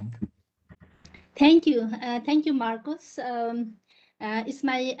 Pasang. Thank you, Marcos. It's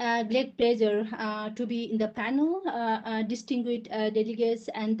my great pleasure to be in the panel, distinguished delegates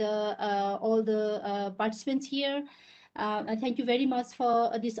and all the participants here. Thank you very much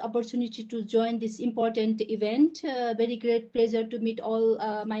for this opportunity to join this important event. Very great pleasure to meet all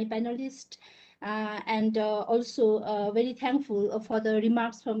my panelists. And also very thankful for the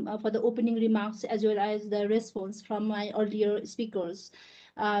remarks for the opening remarks as well as the response from my earlier speakers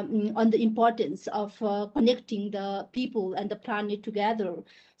on the importance of connecting the people and the planet together.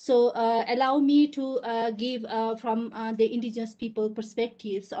 So allow me to give from the indigenous people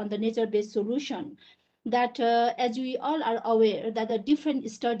perspectives on the nature-based solution. That as we all are aware that a different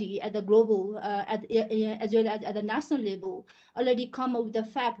study at the global as well as at the national level already come up with the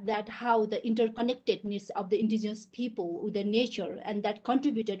fact that how the interconnectedness of the indigenous people with the nature and that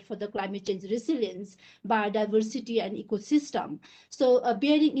contributed for the climate change resilience, biodiversity and ecosystem. So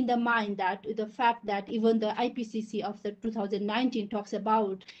bearing in the mind that the fact that even the IPCC of the 2019 talks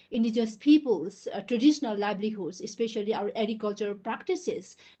about indigenous peoples traditional livelihoods, especially our agricultural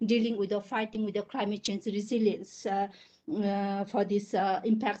practices dealing with the fighting with the climate change resilience for these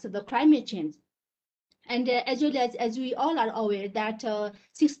impacts of the climate change. And as well as we all are aware that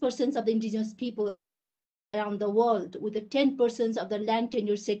 6% of the indigenous people around the world with the 10% of the land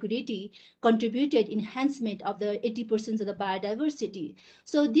tenure security contributed enhancement of the 80% of the biodiversity.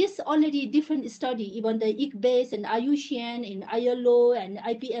 So this already different study, even the ICBES and IUCN in ILO and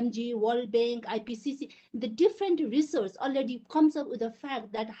IPMG, World Bank, IPCC, the different research already comes up with the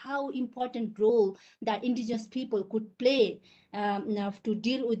fact that how important role that indigenous people could play now to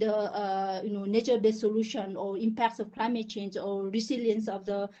deal with the nature-based solution or impacts of climate change or resilience of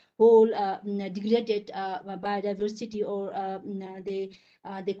the whole degraded biodiversity or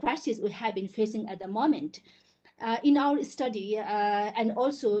the crisis we have been facing at the moment. In our study and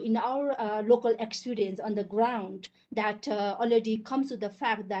also in our local experience on the ground that already comes to the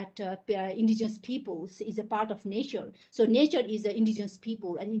fact that indigenous peoples is a part of nature. So nature is the indigenous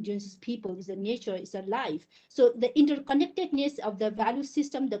people and indigenous people is the nature, is a life. So the interconnectedness of the value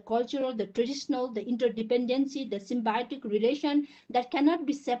system, the cultural, the traditional, the interdependency, the symbiotic relation that cannot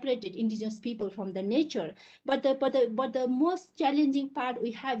be separated indigenous people from the nature. But the most challenging part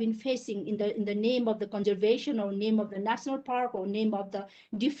we have been facing in the name of the conservation or name of the national park or name of the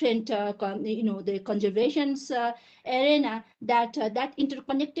different the conservations arena that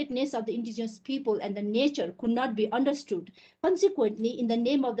interconnectedness of the indigenous people and the nature could not be understood. Consequently, in the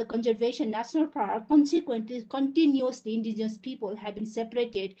name of the conservation national park, consequently continuously indigenous people have been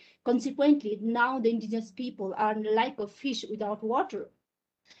separated. Consequently, now the indigenous people are like a fish without water.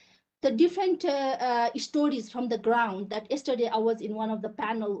 The different stories from the ground that yesterday I was in one of the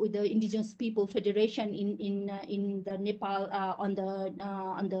panel with the Indigenous People Federation in the Nepal on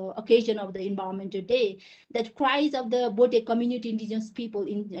the occasion of the Environmental Day, that cries of the Bote community indigenous people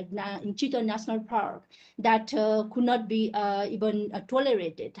in Chita National Park that could not be even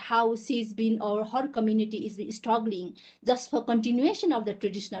tolerated, how she's been or her community is struggling just for continuation of the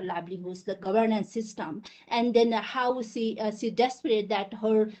traditional livelihoods, the governance system, and then how she desperate that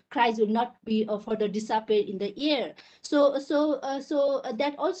her cries will not be further disappear in the air. So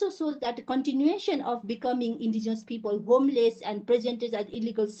that also shows that the continuation of becoming indigenous people homeless and presented as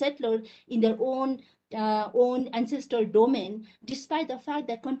illegal settlers in their own ancestral domain, despite the fact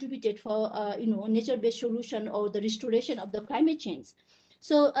that contributed for nature-based solution or the restoration of the climate change.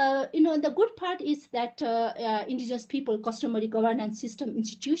 So, the good part is that indigenous people customary governance system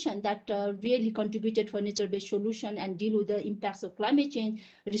institution that really contributed for nature-based solution and deal with the impacts of climate change,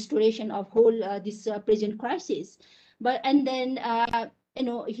 restoration of whole this present crisis. And then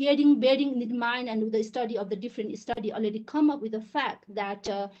bearing in mind and with the study of the different study already come up with the fact that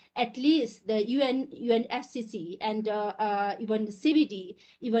at least the UNFCCC and even the CBD,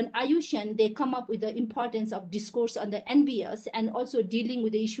 even IUCN, they come up with the importance of discourse on the NbS and also dealing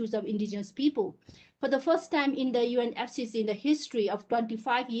with the issues of indigenous people. For the first time in the UNFCCC in the history of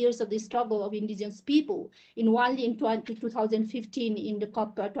 25 years of the struggle of indigenous people, only in 2015 in the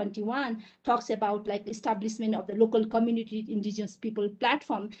COP21 talks about like establishment of the local community indigenous people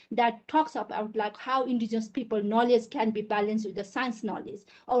platform that talks about like how indigenous people knowledge can be balanced with the science knowledge,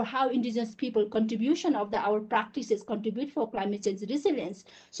 or how indigenous people contribution of our practices contribute for climate change resilience.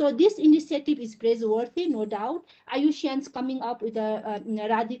 So this initiative is praiseworthy, no doubt. IUCN's coming up with a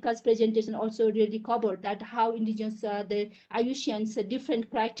Radhika's presentation also really covered that how indigenous, the IUCN's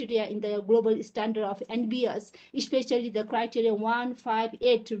different criteria in the global standard of NbS, especially the criteria 1, 5,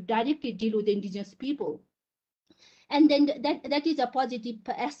 8 to directly deal with the indigenous people. And then that is a positive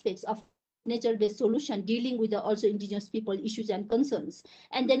aspects of nature-based solution dealing with the also indigenous people issues and concerns.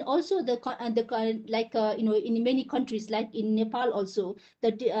 And then also in many countries like in Nepal also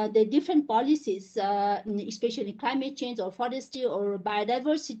the different policies, especially climate change or forestry or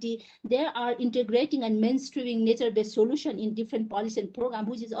biodiversity, they are integrating and mainstreaming nature-based solution in different policy and program,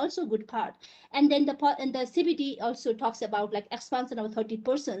 which is also a good part. And then the CBD also talks about like expansion of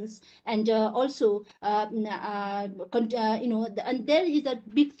 30%, and also and there is a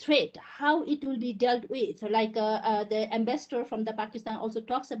big threat how it will be dealt with. Like the ambassador from the Pakistan also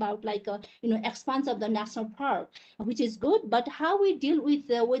talks about like expansion of the national park, which is good, but how we deal with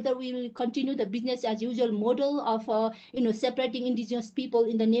whether we will continue the business as usual model of separating indigenous people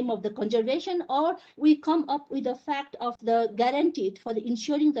in the name of the conservation, or we come up with the fact of the guaranteed for the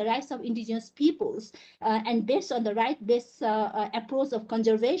ensuring the rights of indigenous peoples and based on the right-based approach of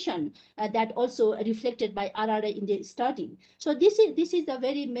conservation that also reflected by RRI in the study. So this is a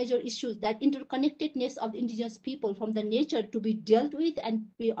very major issue, that interconnectedness of indigenous people from the nature to be dealt with and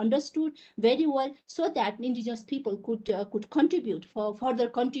be understood very well, so that indigenous people could contribute for further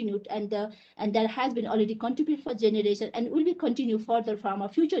continued, and that has been already contributed for generation and will be continued further from a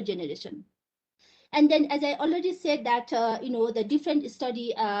future generation. And then, as I already said, that the different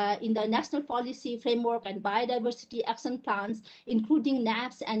study in the national policy framework and biodiversity action plans, including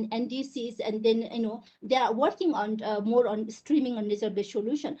NAPs and NDCs, and then they are working on more on streaming on nature-based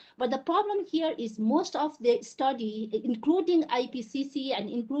solution. But the problem here is most of the study, including IPCC and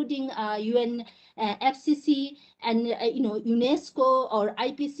including UNFCCC and UNESCO or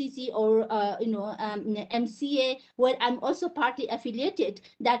IPCC or MCA, where I'm also partly affiliated,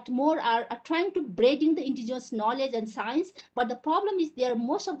 that more are trying to braiding the indigenous knowledge and science, but the problem is there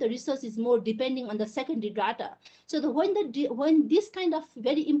most of the research is more depending on the secondary data. So when this kind of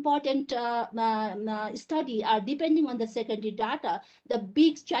very important study are depending on the secondary data, the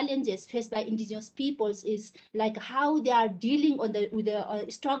big challenges faced by indigenous peoples is like how they are dealing with the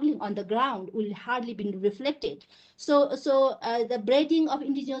struggling on the ground will hardly be reflected. So the braiding of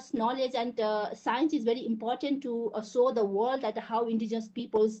indigenous knowledge and science is very important to show the world that how indigenous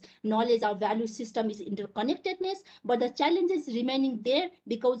people's knowledge or value system is interconnectedness, but the challenges remaining there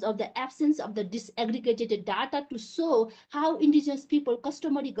because of the absence of the disaggregated data to show how indigenous people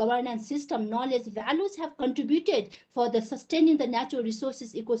customary governance system knowledge values have contributed for the sustaining the natural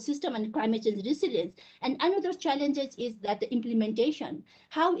resources ecosystem and climate change resilience. And another challenge is that the implementation,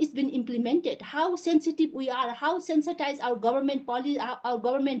 how it's been implemented, how sensitive we are, how sensitized our government policy, our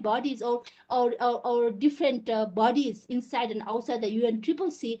government bodies or different bodies inside and outside the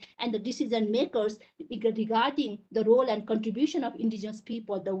UNCCC and the decision makers regarding the role and contribution of indigenous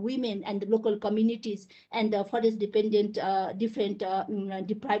people, the women and the local communities and the forest dependent different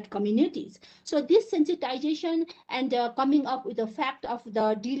deprived communities. So this sensitization and coming up with the fact of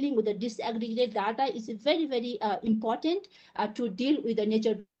the dealing with the disaggregated data is very, very important to deal with the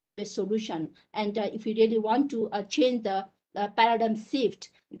nature-based solution. And if we really want to change the paradigm shift,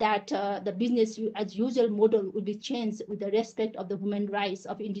 that the business as usual model will be changed with the respect of the human rights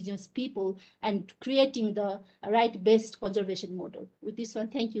of indigenous people and creating the right-based conservation model. With this one,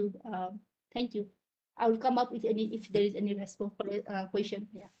 thank you. Thank you. I will come up with any, if there is any response for the question.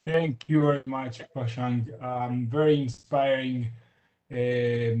 Yeah. Thank you very much, Pashang. Very inspiring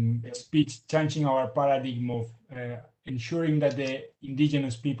speech, changing our paradigm of ensuring that the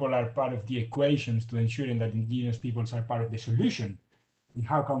indigenous people are part of the equations to ensuring that indigenous peoples are part of the solution. And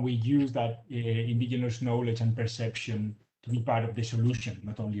how can we use that indigenous knowledge and perception to be part of the solution,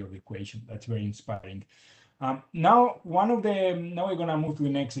 not only of the equation. That's very inspiring. Now we're going to move to the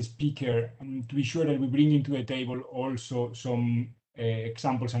next speaker to be sure that we bring into the table also some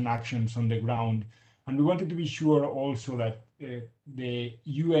examples and actions on the ground. And we wanted to be sure also that the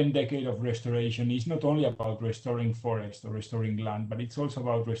UN Decade of Restoration is not only about restoring forest or restoring land, but it's also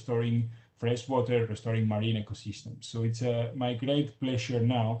about restoring freshwater, restoring marine ecosystems. So it's my great pleasure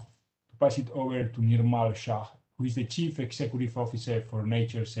now to pass it over to Nirmal Shah, who is the Chief Executive Officer for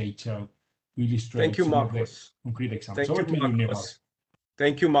Nature Seychelles, to illustrate some of the concrete examples. Over to you, Nirmal.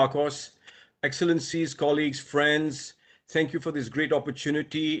 Thank you, Marcos. Excellencies, colleagues, friends, thank you for this great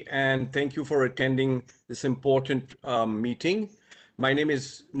opportunity, and thank you for attending this important meeting. My name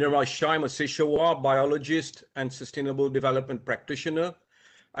is Nirmal Shah. I'm a Seychellois biologist and sustainable development practitioner.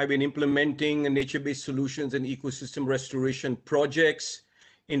 I've been implementing nature-based solutions and ecosystem restoration projects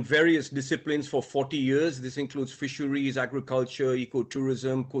in various disciplines for 40 years. This includes fisheries, agriculture,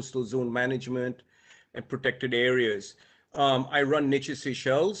 ecotourism, coastal zone management, and protected areas. I run Nature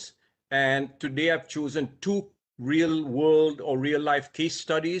Seychelles, and today I've chosen two real world or real life case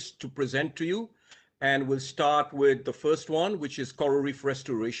studies to present to you. And we'll start with the first one, which is coral reef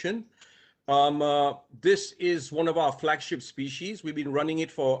restoration. This is one of our flagship species. We've been running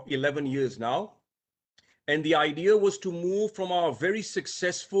it for 11 years now. And the idea was to move from our very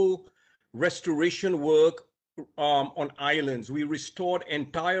successful restoration work on islands. We restored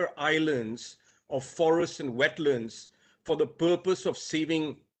entire islands of forests and wetlands for the purpose of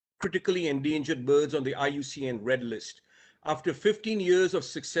saving critically endangered birds on the IUCN Red List. After 15 years of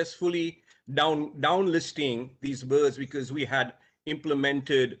successfully downlisting these birds, because we had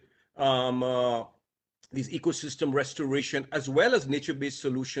implemented these ecosystem restoration as well as nature-based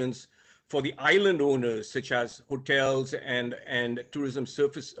solutions for the island owners, such as hotels and tourism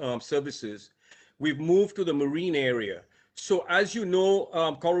services, we've moved to the marine area. So as you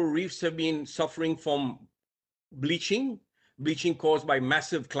know, coral reefs have been suffering from bleaching caused by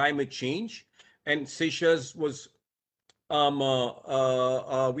massive climate change. And Seychelles was,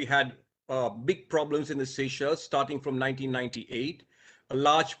 we had big problems in the Seychelles starting from 1998. A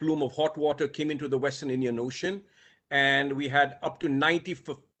large plume of hot water came into the Western Indian Ocean, and we had up to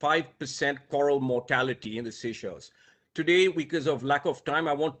 95% coral mortality in the Seychelles. Today, because of lack of time,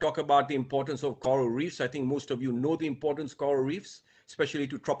 I won't talk about the importance of coral reefs. I think most of you know the importance of coral reefs, especially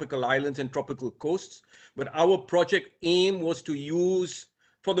to tropical islands and tropical coasts. But our project aim was to use,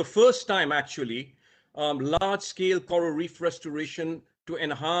 for the first time actually, large-scale coral reef restoration to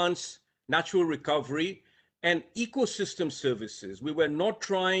enhance natural recovery and ecosystem services. We were not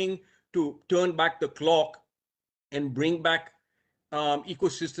trying to turn back the clock and bring back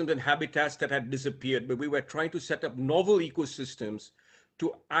ecosystems and habitats that had disappeared, but we were trying to set up novel ecosystems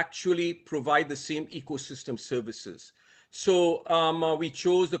to actually provide the same ecosystem services. So we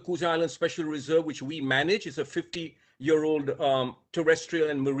chose the Kusa Island Special Reserve, which we manage. It's a 50-year-old terrestrial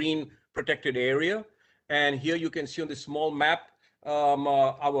and marine protected area. And here you can see on the small map,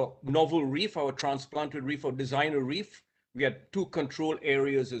 our novel reef, our transplanted reef or designer reef. We had two control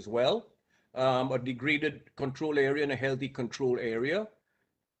areas as well. A degraded control area and a healthy control area.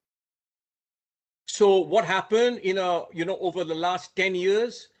 So what happened over the last 10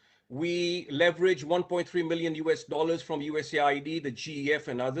 years, we leveraged $1.3 million from USAID, the GEF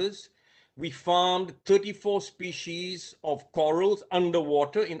and others. We farmed 34 species of corals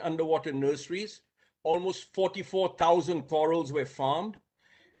underwater in underwater nurseries. Almost 44,000 corals were farmed.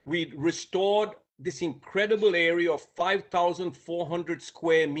 We restored this incredible area of 5,400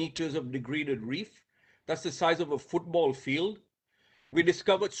 square meters of degraded reef. That's the size of a football field. We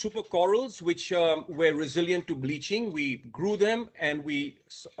discovered super corals, which were resilient to bleaching. We grew them and we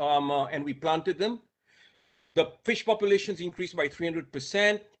planted them. The fish populations increased by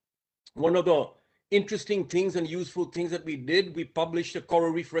 300%. One of the interesting things and useful things that we did, we published a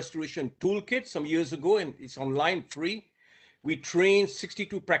coral reef restoration toolkit some years ago, and it's online free. We trained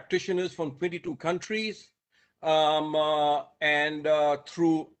 62 practitioners from 22 countries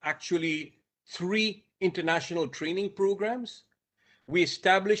through actually 3 international training programs. We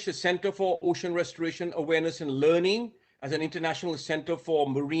established a Center for Ocean Restoration Awareness and Learning as an international center for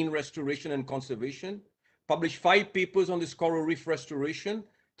marine restoration and conservation. Published 5 papers on this coral reef restoration.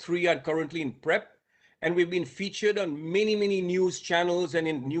 3 are currently in prep. And we've been featured on many, many news channels and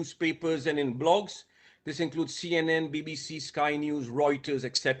in newspapers and in blogs. This includes CNN, BBC, Sky News, Reuters,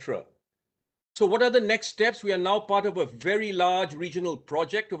 etc. So what are the next steps? We are now part of a very large regional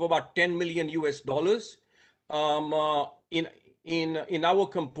project of about $10 million. In our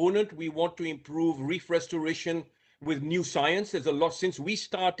component, we want to improve reef restoration with new science. There's a lot. Since we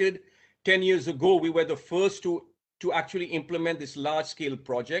started 10 years ago, we were the first to to actually implement this large-scale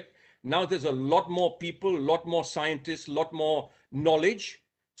project. Now there's a lot more people, a lot more scientists, a lot more knowledge.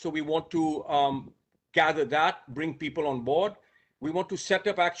 So we want to gather that, bring people on board. We want to set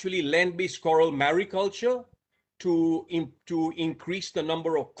up actually land-based coral mariculture to increase the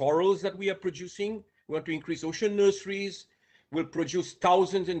number of corals that we are producing. We want to increase ocean nurseries. We'll produce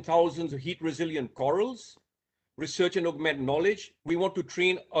thousands and thousands of heat-resilient corals. Research and augment knowledge. We want to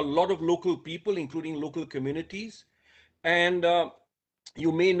train a lot of local people, including local communities. And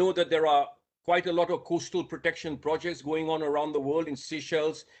you may know that there are quite a lot of coastal protection projects going on around the world. In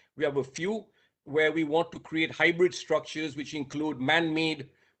Seychelles, we have a few where we want to create hybrid structures, which include man-made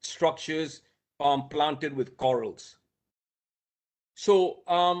structures planted with corals. So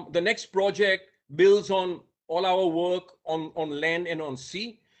the next project builds on all our work on land and on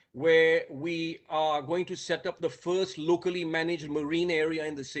sea, where we are going to set up the first locally managed marine area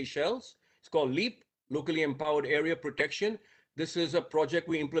in the Seychelles. It's called LEAP, Locally Empowered Area Protection. This is a project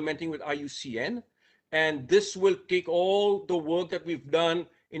we're implementing with IUCN. And this will take all the work that we've done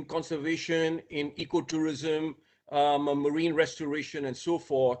in conservation, in ecotourism, marine restoration, and so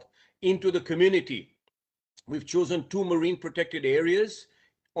forth, into the community. We've chosen 2 marine protected areas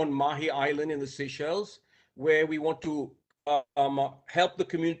on Mahe Island in the Seychelles, where we want to help the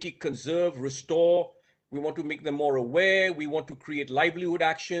community conserve, restore. We want to make them more aware. We want to create livelihood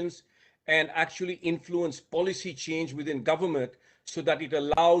actions and actually influence policy change within government so that it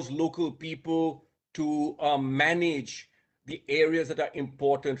allows local people to manage the areas that are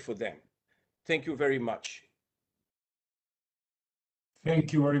important for them. Thank you very much.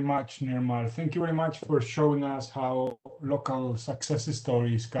 Thank you very much, Nirmal. Thank you very much for showing us how local success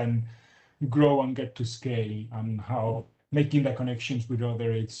stories can grow and get to scale, and how making the connections with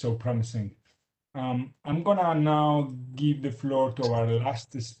others is so promising. I'm gonna now give the floor to our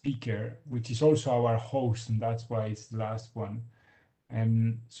last speaker, which is also our host, and that's why it's the last one.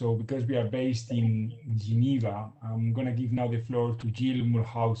 So because we are based in Geneva, I'm gonna give now the floor to Gilles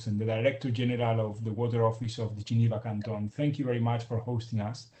Mulhausen, the Director General of the Water Office of the Geneva Canton. Thank you very much for hosting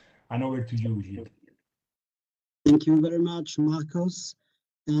us, and over to you, Gilles. Thank you very much, Marcos.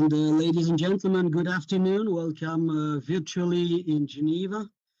 And ladies and gentlemen, good afternoon. Welcome virtually in Geneva,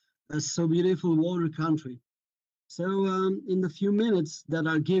 a so beautiful water country. So in the few minutes that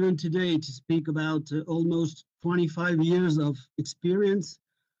are given today to speak about almost 25 years of experience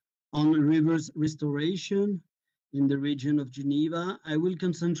on rivers restoration in the region of Geneva, I will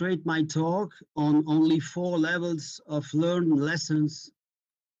concentrate my talk on only 4 levels of learned lessons.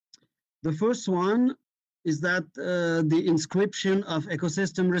 The first one is that the inscription of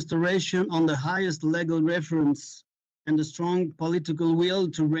ecosystem restoration on the highest legal reference and a strong political will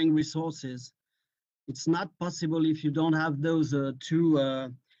to bring resources. It's not possible if you don't have those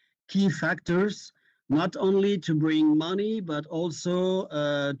 2 key factors, not only to bring money, but also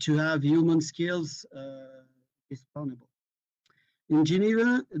to have human skills disponible. In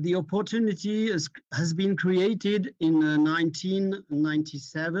Geneva, the opportunity has been created in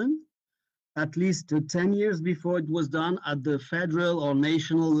 1997, at least 10 years before it was done at the federal or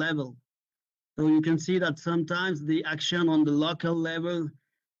national level. So you can see that sometimes the action on the local level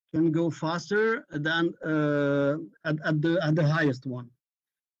can go faster than at the highest one.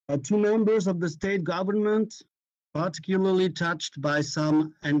 2 members of the state government, particularly touched by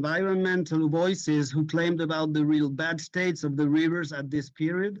some environmental voices who claimed about the real bad states of the rivers at this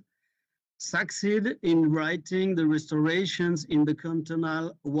period, succeed in writing the restorations in the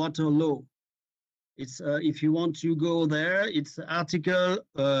cantonal water law. It's if you want to go there, it's Article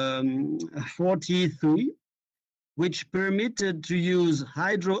 43, which permitted to use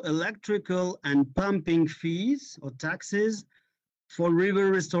hydroelectrical and pumping fees or taxes for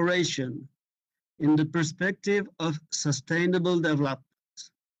river restoration in the perspective of sustainable development.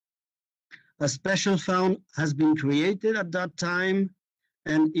 A special fund has been created at that time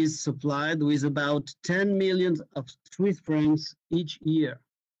and is supplied with about 10 million of Swiss francs each year.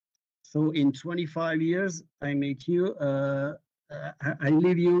 So in 25 years, I leave you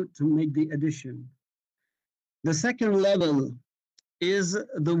to make the addition. The second level is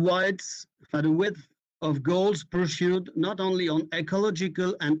the width of goals pursued not only on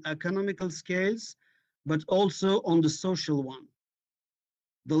ecological and economical scales, but also on the social one.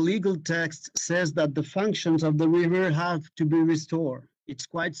 The legal text says that the functions of the river have to be restored. It's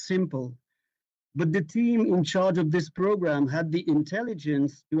quite simple. But the team in charge of this program had the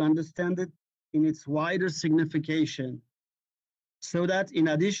intelligence to understand it in its wider signification, so that in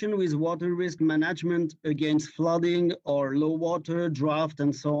addition with water risk management against flooding or low water, drought,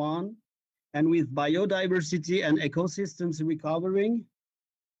 and so on, and with biodiversity and ecosystems recovering,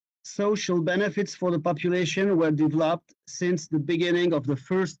 Social benefits for the population were developed since the beginning of the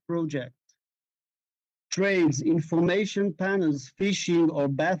first project. Trails, information panels, fishing or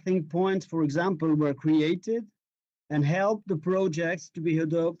bathing points, for example, were created and helped the projects to be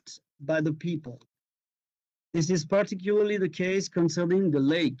adopted by the people. This is particularly the case concerning the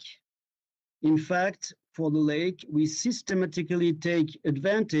lake. In fact, for the lake, we systematically take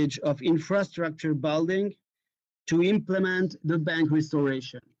advantage of infrastructure building to implement the bank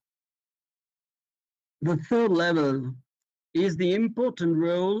restoration. The third level is the important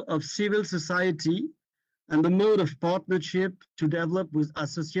role of civil society and the mode of partnership to develop with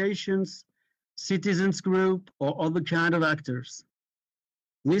associations, citizens group, or other kind of actors.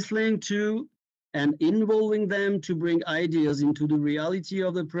 Listening to and involving them to bring ideas into the reality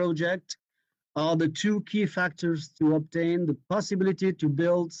of the project are the two key factors to obtain the possibility to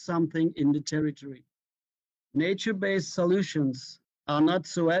build something in the territory. Nature-based solutions are not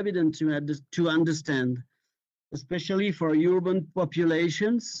so evident to understand, especially for urban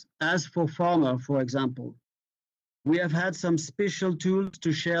populations, as for farmers, for example. We have had some special tools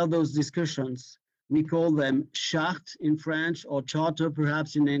to share those discussions. We call them charte in French or charter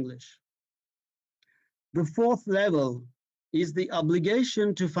perhaps in English. The fourth level is the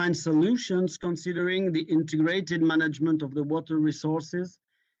obligation to find solutions considering the integrated management of the water resources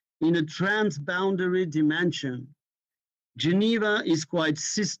in a transboundary dimension. Geneva is quite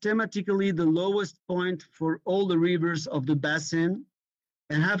systematically the lowest point for all the rivers of the basin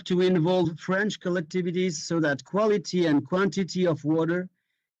and have to involve French collectivities so that quality and quantity of water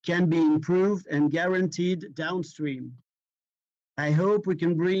can be improved and guaranteed downstream. I hope we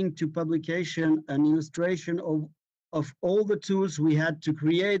can bring to publication an illustration of all the tools we had to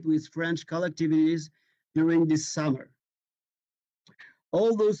create with French collectivities during this summer.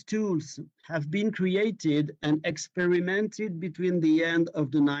 All those tools have been created and experimented between the end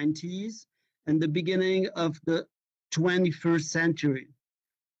of the 90s and the beginning of the 21st century.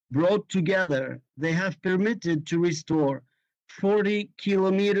 Brought together, they have permitted to restore 40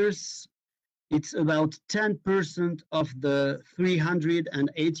 kilometers. It's about 10% of the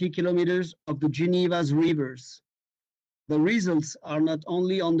 380 kilometers of the Geneva's rivers. The results are not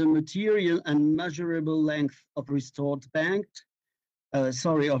only on the material and measurable length of restored banks, but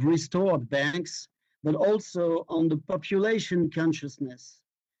also on the population consciousness.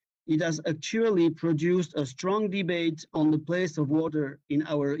 It has actually produced a strong debate on the place of water in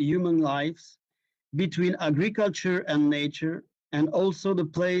our human lives between agriculture and nature, and also the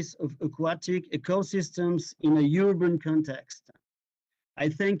place of aquatic ecosystems in a urban context. I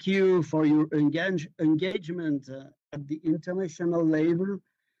thank you for your engagement at the international level,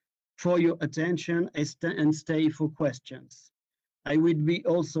 for your attention and stay for questions. I would be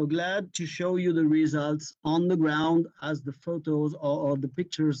also glad to show you the results on the ground as the photos or the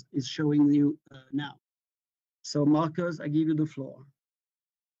pictures is showing you now. So Marcos, I give you the floor.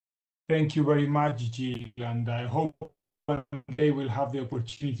 Thank you very much, Gilles, and I hope one day we'll have the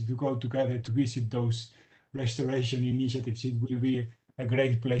opportunity to go together to visit those restoration initiatives. It will be a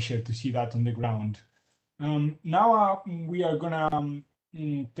great pleasure to see that on the ground. Now we are gonna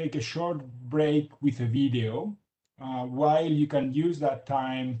take a short break with a video. While you can use that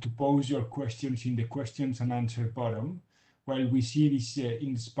time to pose your questions in the questions and answer bottom, while we see this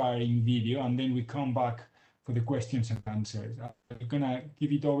inspiring video, and then we come back for the questions and answers. I'm gonna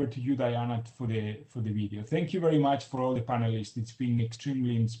give it over to you, Diana, for the video. Thank you very much for all the panelists. It's been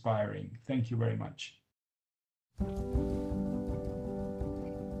extremely inspiring. Thank you very much.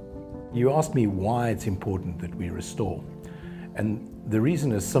 You asked me why it's important that we restore. And the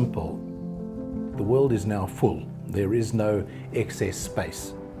reason is simple. The world is now full. There is no excess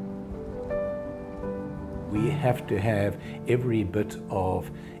space. We have to have every bit of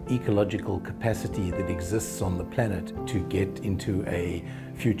ecological capacity that exists on the planet to get into a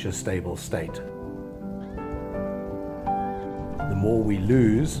future stable state. The more we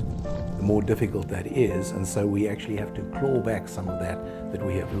lose, the more difficult that is, and so we actually have to claw back some of that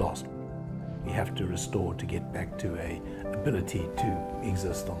we have lost. We have to restore to get back to an ability to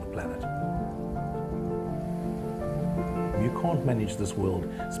exist on the planet. You can't manage this world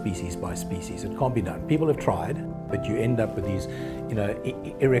species by species. It can't be done. People have tried, but you end up with these,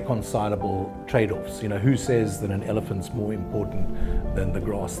 irreconcilable trade-offs. Who says that an elephant's more important than the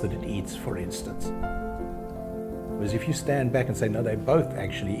grass that it eats, for instance? Whereas if you stand back and say, no, they both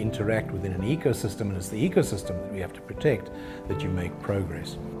actually interact within an ecosystem, and it's the ecosystem that we have to protect, that you make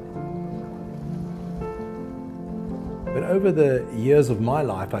progress. But over the years of my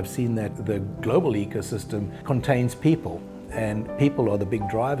life, I've seen that the global ecosystem contains people, and people are the big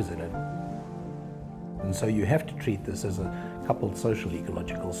drivers in it. And so you have to treat this as a coupled social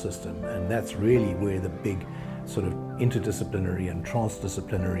ecological system, and that's really where the big sort of interdisciplinary and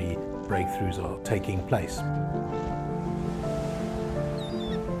transdisciplinary breakthroughs are taking place.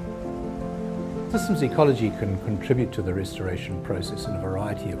 Systems ecology can contribute to the restoration process in a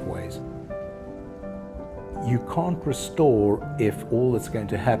variety of ways. You can't restore if all that's going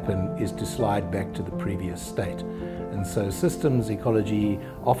to happen is to slide back to the previous state. And so systems ecology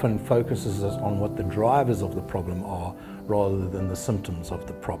often focuses us on what the drivers of the problem are rather than the symptoms of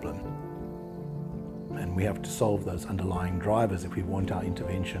the problem. And we have to solve those underlying drivers if we want our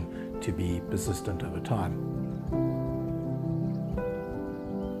intervention to be persistent over time.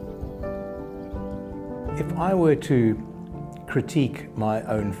 If I were to critique my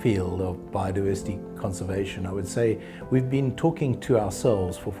own field of biodiversity conservation, I would say we've been talking to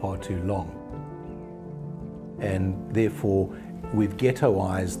ourselves for far too long. And therefore, we've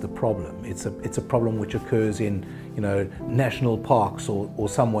ghettoized the problem. It's a problem which occurs in, national parks or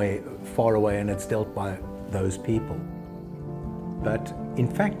somewhere far away, and it's dealt by those people. But in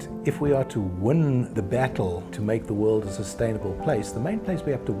fact, if we are to win the battle to make the world a sustainable place, the main place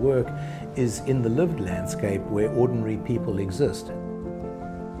we have to work is in the lived landscape where ordinary people exist.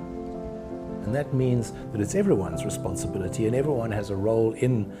 And that means that it's everyone's responsibility, and everyone has a role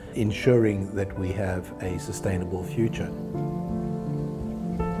in ensuring that we have a sustainable future.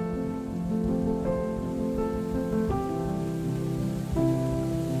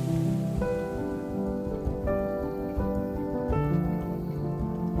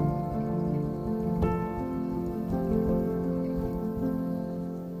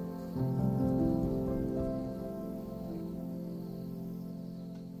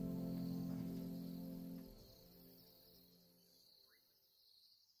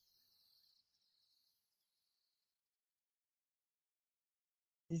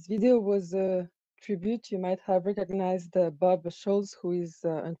 This video was a tribute. You might have recognized Bob Scholz, who is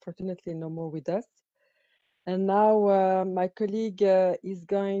unfortunately no more with us. And now my colleague is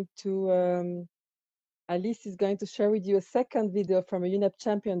going to, Alice is going to share with you a second video from a UNEP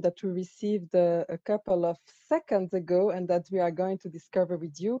champion that we received a couple of seconds ago and that we are going to discover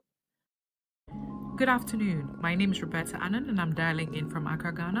with you. Good afternoon. My name is Roberta Annan and I'm dialing in from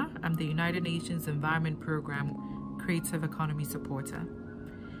Accra, Ghana. I'm the United Nations Environment Program Creative Economy Supporter.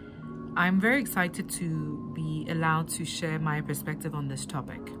 I'm very excited to be allowed to share my perspective on this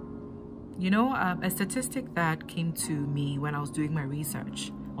topic. A statistic that came to me when I was doing my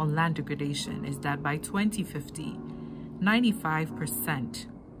research on land degradation is that by 2050, 95%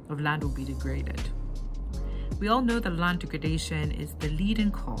 of land will be degraded. We all know that land degradation is the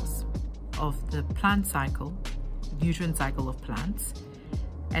leading cause of the plant cycle, nutrient cycle of plants.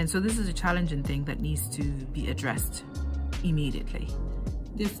 And so this is a challenging thing that needs to be addressed immediately.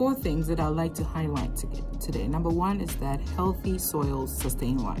 There are 4 things that I'd like to highlight today. Number 1 is that healthy soils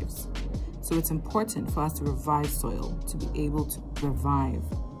sustain lives. So it's important for us to revive soil to be able to revive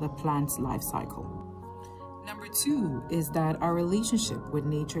the plant's life cycle. Number 2 is that our relationship with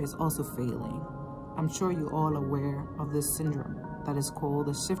nature is also failing. I'm sure you're all aware of this syndrome that is called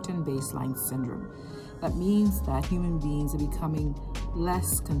the shifting baseline syndrome. That means that human beings are becoming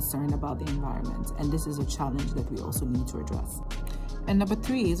less concerned about the environment, and this is a challenge that we also need to address. And number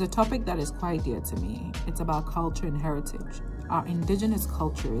 3 is a topic that is quite dear to me. It's about culture and heritage. Our indigenous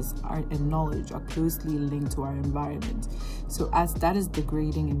cultures and knowledge are closely linked to our environment. So as that is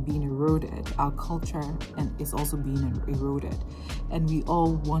degrading and being eroded, our culture is also being eroded. And we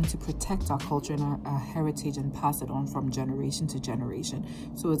all want to protect our culture and our heritage and pass it on from generation to generation.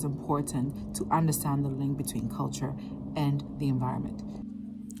 So it's important to understand the link between culture and the environment.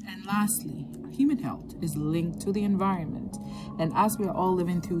 And lastly, human health is linked to the environment. And as we're all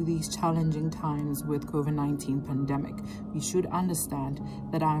living through these challenging times with COVID-19 pandemic, we should understand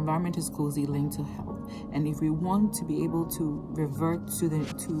that our environment is closely linked to health. And if we want to be able to revert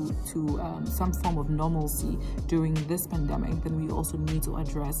to some form of normalcy during this pandemic, then we also need to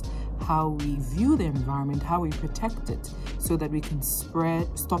address how we view the environment, how we protect it, so that we can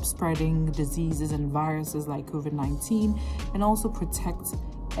stop spreading diseases and viruses like COVID-19, and also protect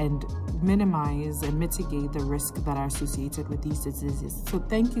and minimize and mitigate the risk that are associated with these diseases. So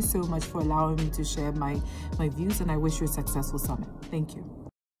thank you so much for allowing me to share my views, and I wish you a successful summit. Thank you.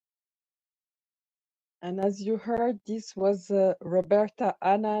 And as you heard, this was Roberta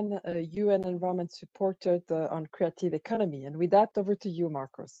Annan, a UN environment supporter on creative economy. And with that, over to you,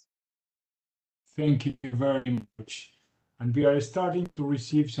 Marcos. Thank you very much. And we are starting to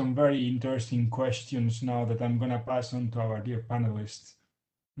receive some very interesting questions now that I'm going to pass on to our dear panelists.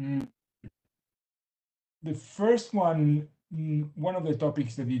 The first one of the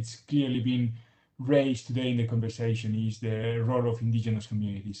topics that it's clearly been raised today in the conversation is the role of indigenous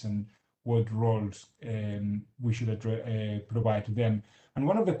communities and what roles we should provide to them. And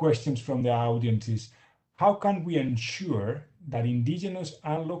one of the questions from the audience is, how can we ensure that indigenous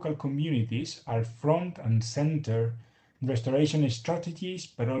and local communities are front and center in restoration strategies,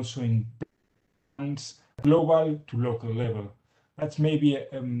 but also in plans global to local level? That's maybe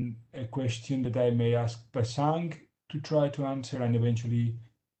a question that I may ask Pasang to try to answer, and eventually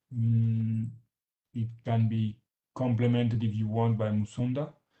it can be complemented if you want by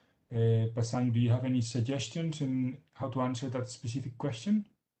Musonda. Pasang, do you have any suggestions in how to answer that specific question?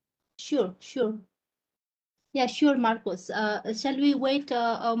 Sure. Yeah, sure, Marcos. Shall we wait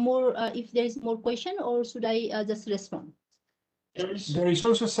more if there is more question, or should I just respond? There is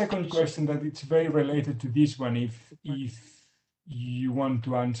also a second question that it's very related to this one, if you want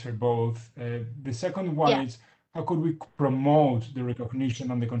to answer both. The second one is, how could we promote the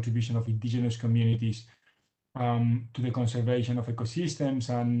recognition and the contribution of indigenous communities to the conservation of ecosystems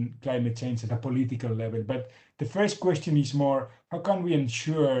and climate change at a political level? But the first question is more, how can we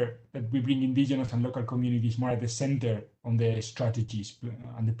ensure that we bring indigenous and local communities more at the center on the strategies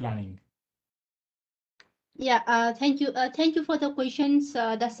and the planning? Yeah, thank you. Thank you for the questions.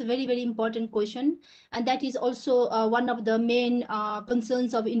 That's a very, very important question. And that is also one of the main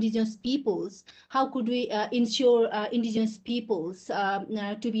concerns of indigenous peoples. How could we ensure indigenous peoples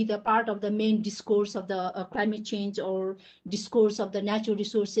to be the part of the main discourse of the climate change or discourse of the natural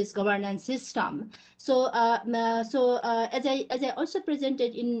resources governance system? So, as I also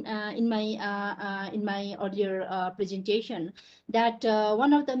presented in my earlier presentation, that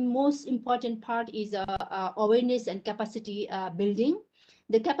one of the most important part is awareness and capacity building.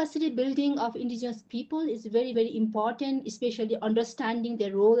 The capacity building of indigenous people is very, very important, especially understanding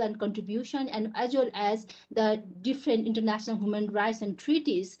their role and contribution, and as well as the different international human rights and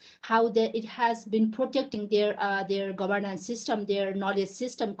treaties, how it has been protecting their governance system, their knowledge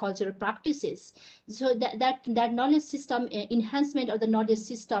system, cultural practices. So that knowledge system, enhancement of the knowledge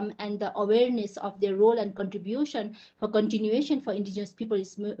system and the awareness of their role and contribution for continuation for indigenous people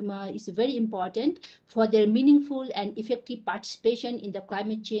is very important for their meaningful and effective participation in the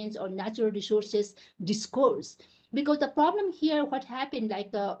climate change or natural resources discourse. Because the problem here, what happened,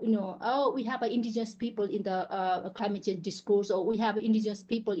 like, we have indigenous people in the climate change discourse, or we have indigenous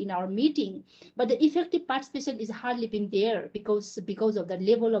people in our meeting, but the effective participation is hardly been there because of the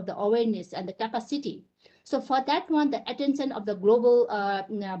level of the awareness and the capacity. So for that one, the attention of the global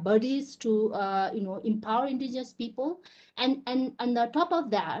bodies to empower indigenous people, and on the top of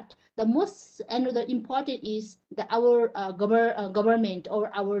that, the most another important is that our government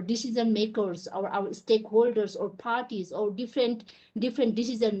or our decision makers or our stakeholders or parties or different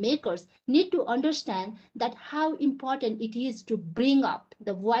decision makers need to understand that how important it is to bring up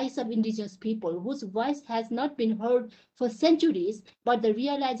the voice of indigenous people whose voice has not been heard for centuries, but the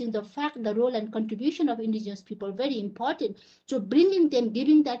realizing the fact, the role and contribution of indigenous people very important. So bringing them,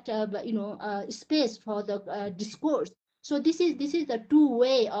 giving that space for the discourse. So this is the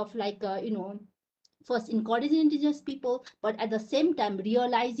two-way of first encouraging indigenous people, but at the same time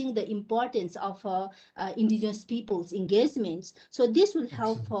realizing the importance of indigenous people's engagements. So this will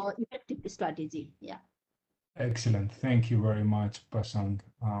help for effective strategy. Yeah. Excellent. Thank you very much, Pasang.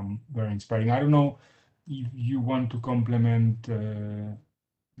 Very inspiring. I don't know if you want to complement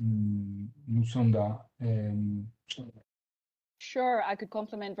Musonda. Sure, I could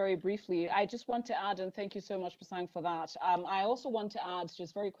complement very briefly. I just want to add, and thank you so much, Pasang, for that. I also want to add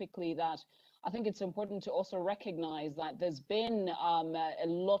just very quickly that I think it's important to also recognize that there's been a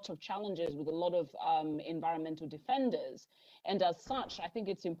lot of challenges with a lot of environmental defenders. And as such, I think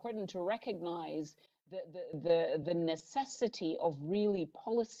it's important to recognize the necessity of really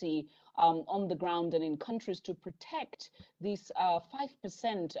policy on the ground and in countries to protect this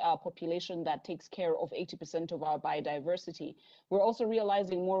 5% population that takes care of 80% of our biodiversity. We're also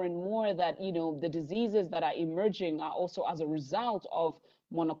realizing more and more that, the diseases that are emerging are also as a result of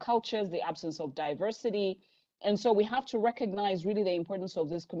monocultures, the absence of diversity. And so we have to recognize really the importance of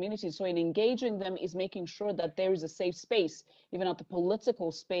this community. So in engaging them is making sure that there is a safe space, even at the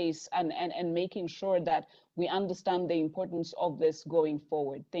political space, and making sure that we understand the importance of this going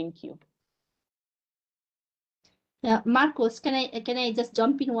forward. Thank you. Yeah, Marcos, can I just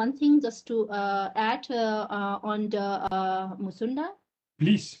jump in one thing just to add on the Musonda?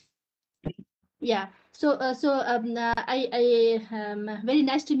 Please. Yeah. So I very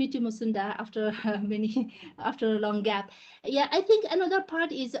nice to meet you, Musonda, after after a long gap. Yeah, I think another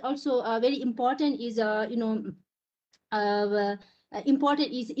part is also very important is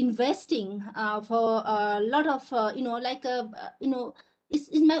important is investing for a lot of it's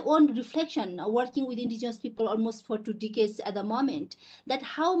my own reflection, working with indigenous people almost for 2 decades at the moment, that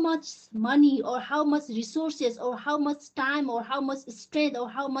how much money or how much resources or how much time or how much strength or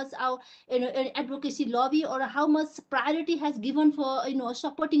how much our advocacy lobby or how much priority has given for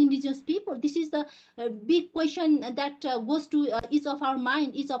supporting indigenous people. This is the big question that goes to each of our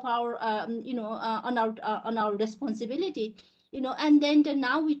mind, each of our on our responsibility. And then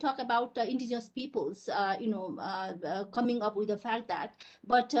now we talk about indigenous peoples, coming up with the fact that,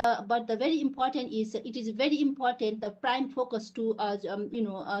 but the very important is, it is very important, the prime focus to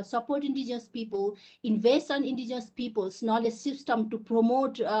support indigenous people, invest on indigenous people's knowledge system to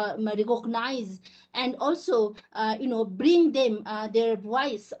promote, recognize, and also bring them their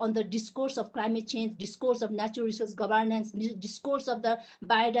voice on the discourse of climate change, discourse of natural resource governance, discourse of the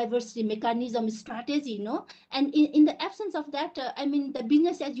biodiversity mechanism strategy, and in the absence of that, I mean, the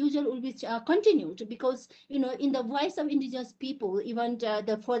business as usual will be continued, because in the voice of indigenous people, even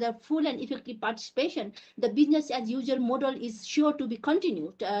for the full and effective participation, the business as usual model is sure to be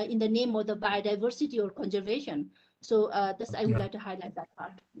continued in the name of the biodiversity or conservation. So this, I would like to highlight that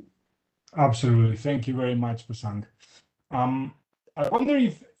part. Absolutely. Thank you very much, Pasang. I wonder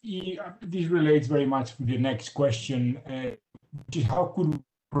if this relates very much to the next question, which is how could we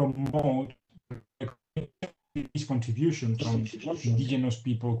promote this contribution from indigenous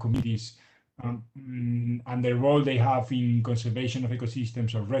people communities and the role they have in conservation of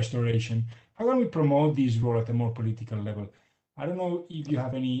ecosystems or restoration? How can we promote this role at a more political level? I don't know if you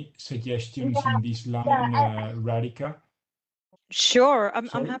have any suggestions in this line, Radhika. Sure,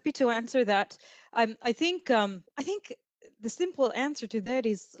 I'm happy to answer that. I think the simple answer to that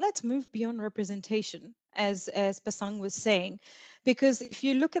is, let's move beyond representation, as Pasang was saying, because if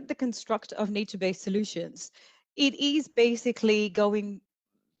you look at the construct of nature-based solutions, it is basically going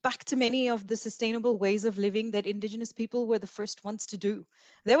back to many of the sustainable ways of living that indigenous people were the first ones to do.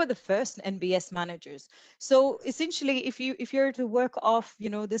 They were the first NbS managers. So essentially, if you're to work off,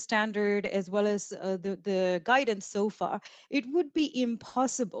 the standard as well as the guidance so far, it would be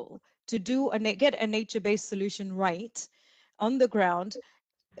impossible to get a nature-based solution right on the ground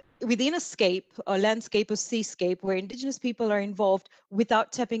within a scape or landscape or seascape where indigenous people are involved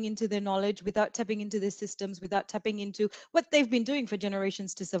without tapping into their knowledge, without tapping into their systems, without tapping into what they've been doing for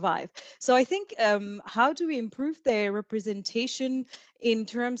generations to survive. So I think how do we improve their representation in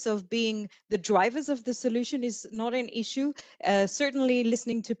terms of being the drivers of the solution is not an issue. Certainly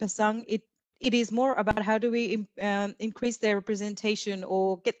listening to Pasang, it is more about how do we increase their representation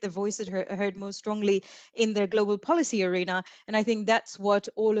or get their voices heard more strongly in their global policy arena. And I think that's what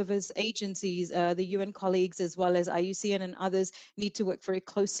all of us agencies, the UN colleagues, as well as IUCN and others, need to work very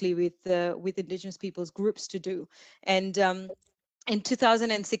closely with indigenous peoples groups to do. And in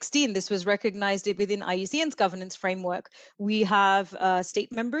 2016, this was recognized within IUCN's governance framework. We have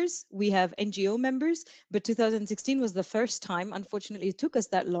state members, we have NGO members, but 2016 was the first time, unfortunately it took us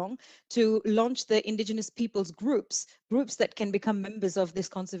that long, to launch the indigenous peoples groups that can become members of this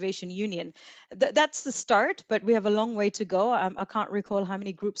conservation union. That's the start, but we have a long way to go. I can't recall how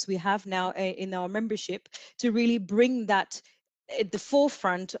many groups we have now in our membership to really bring that at the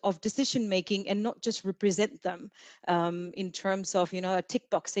forefront of decision making and not just represent them in terms of a tick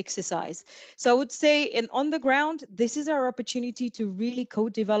box exercise. So I would say on the ground, this is our opportunity to really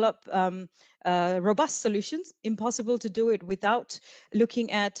co-develop robust solutions. Impossible to do it without looking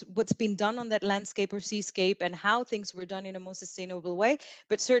at what's been done on that landscape or seascape and how things were done in a more sustainable way.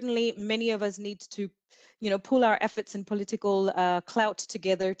 But certainly many of us need to pull our efforts and political clout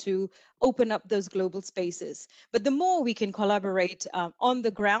together to open up those global spaces. But the more we can collaborate on the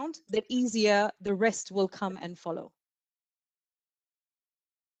ground, the easier the rest will come and follow.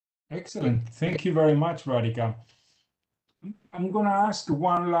 Excellent. Thank you very much, Radhika. I'm going to ask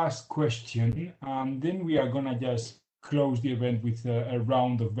one last question, and then we are going to just close the event with a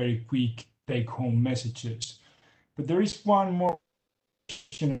round of very quick take-home messages. But there is one more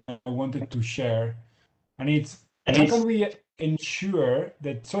question I wanted to share, and it's how can we ensure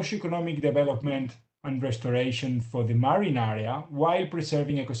that socioeconomic development and restoration for the marine area while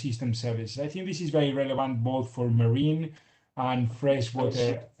preserving ecosystem services? I think this is very relevant both for marine and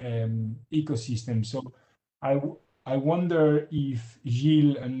freshwater ecosystems. So I wonder if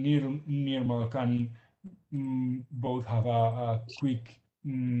Gilles and Nirmal can both have a quick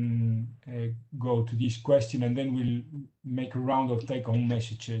go to this question, and then we'll make a round of take-home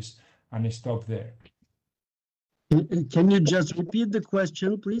messages and stop there. Can you just repeat the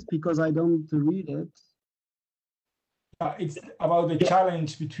question, please, because I don't read it? It's about the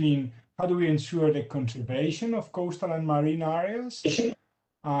challenge between how do we ensure the conservation of coastal and marine areas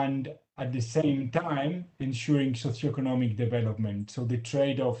and at the same time ensuring socioeconomic development. So the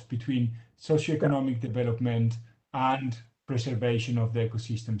trade-off between socioeconomic development and preservation of the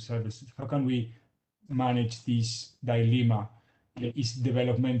ecosystem services. How can we manage this dilemma? Is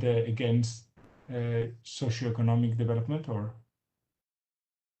development against socioeconomic development, or?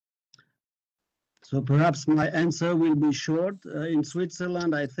 So perhaps my answer will be short. In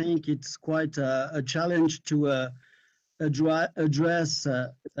Switzerland, I think it's quite a challenge to address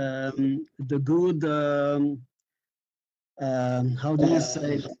the good, how do you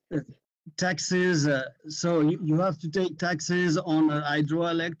say, taxes. So you have to take taxes on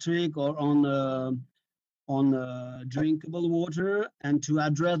hydroelectric or on drinkable water, and to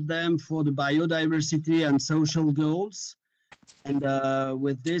address them for the biodiversity and social goals. And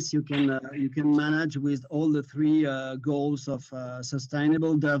with this, you can manage with all the three goals of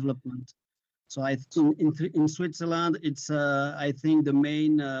sustainable development. So I think in Switzerland, it's I think the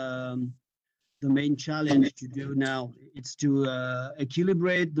main challenge to do now. It's to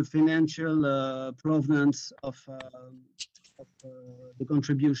equilibrate the financial provenance of the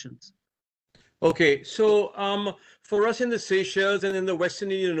contributions. Okay, so for us in the Seychelles and in the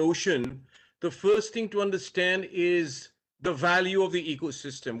Western Indian Ocean, the first thing to understand is the value of the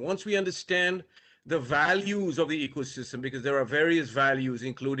ecosystem. Once we understand the values of the ecosystem, because there are various values,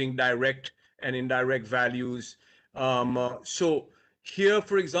 including direct and indirect values. So here,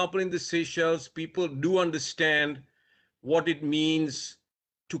 for example, in the Seychelles, people do understand what it means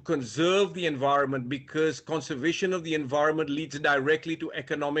to conserve the environment, because conservation of the environment leads directly to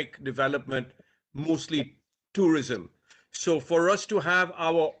economic development, mostly tourism. So for us to have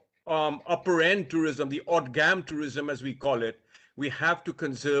our upper end tourism, the haut gamme tourism, as we call it, we have to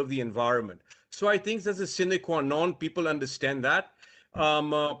conserve the environment. So I think that's a sine qua non. People understand that.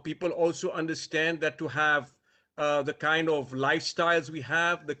 People also understand that to have the kind of lifestyles we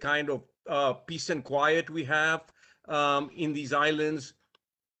have, the kind of peace and quiet we have in these islands,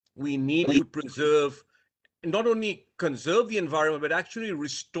 we need to preserve, not only conserve the environment, but actually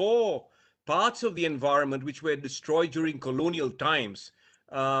restore parts of the environment which were destroyed during colonial times,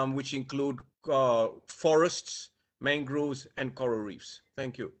 which include forests, mangroves, and coral reefs.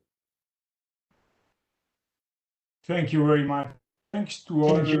 Thank you. Thank you very much. Thanks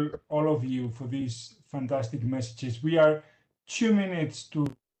to all of you for these fantastic messages. We are 2 minutes to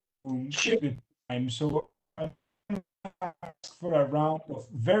the time, so I'm going to ask for a round of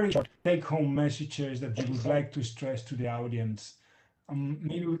very short take-home messages that you would like to stress to the audience.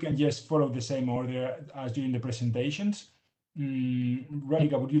 Maybe we can just follow the same order as during the presentations.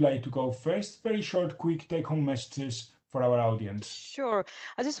 Radhika, would you like to go first? Very short, quick take-home messages for our audience. Sure.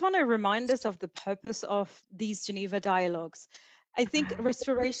 I just want to remind us of the purpose of these Geneva dialogues. I think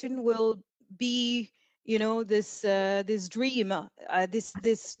restoration will be, you know, this dream,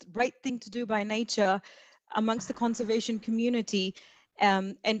 this right thing to do by nature amongst the conservation community,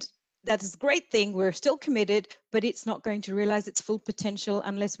 and that is a great thing. We're still committed, but it's not going to realize its full potential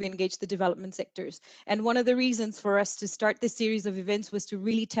unless we engage the development sectors. And one of the reasons for us to start this series of events was to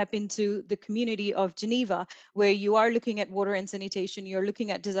really tap into the community of Geneva, where you are looking at water and sanitation, you're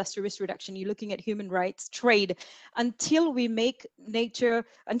looking at disaster risk reduction, you're looking at human rights, trade, until we make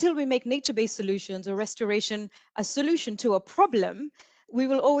nature-based solutions or restoration a solution to a problem. We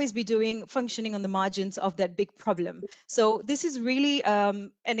will always be functioning on the margins of that big problem. So this is really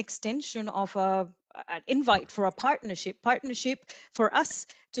an extension of an invite for a partnership for us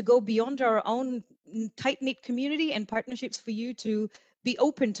to go beyond our own tight-knit community, and partnerships for you to be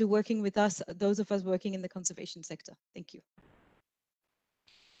open to working with us, those of us working in the conservation sector. Thank you.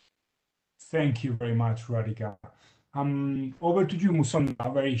 Thank you very much, Radhika. Over to you, Musonda,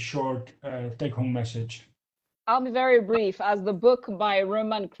 a very short take-home message. I'll be very brief. As the book by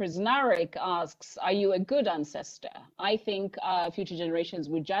Roman Krznaric asks, are you a good ancestor? I think future generations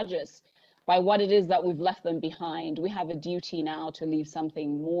would judge us by what it is that we've left them behind. We have a duty now to leave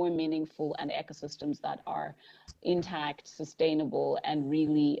something more meaningful and ecosystems that are intact, sustainable, and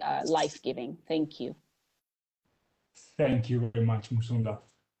really life-giving. Thank you. Thank you very much, Musonda.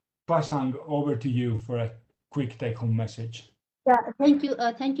 Pasang, over to you for a quick take-home message. Yeah, thank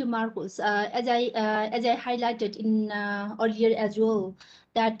you, Marcos. As I highlighted in earlier as well,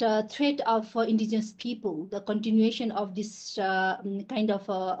 that threat of indigenous people, the continuation of this kind of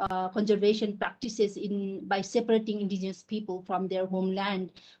conservation practices by separating indigenous people from their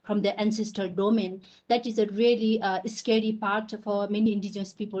homeland, from their ancestral domain, that is a really scary part for many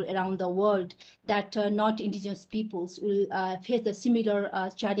indigenous people around the world, that not indigenous peoples will face the similar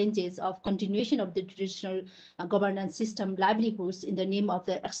challenges of continuation of the traditional governance system livelihoods in the name of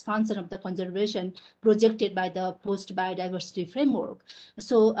the expansion of the conservation projected by the post-biodiversity framework.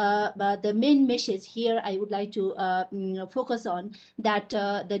 So but the main message here I would like to focus on that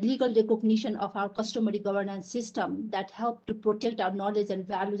the legal recognition of our customary governance system that help to protect our knowledge and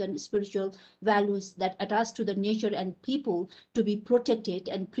values and spiritual values that attach to the nature and people to be protected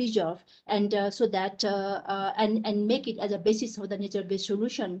and preserved, and so that and make it as a basis for the nature-based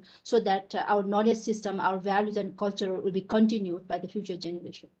solution, so that our knowledge system, our values and culture will be continued by the future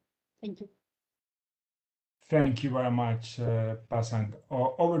generation. Thank you. Thank you very much, Pasang.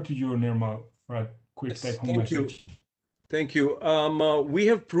 Over to you, Nirmal, for a quick take-home message. Thank you. We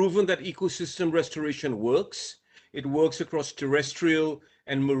have proven that ecosystem restoration works. It works across terrestrial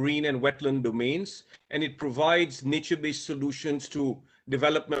and marine and wetland domains, and it provides nature-based solutions to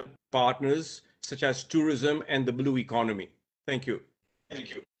development partners such as tourism and the blue economy. Thank you. Thank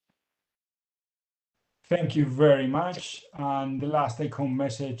you. Thank you very much. And the last take-home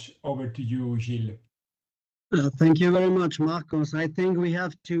message, over to you, Gilles. Thank you very much, Marcos. I think we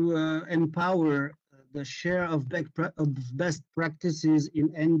have to empower the share of best practices in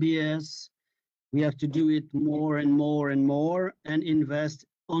NbS. We have to do it more and more and more, and invest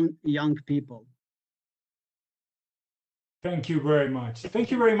on young people. Thank you very much. Thank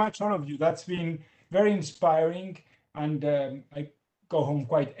you very much, all of you. That's been very inspiring, and I go home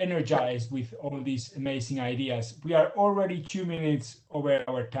quite energized with all these amazing ideas. We are already 2 minutes over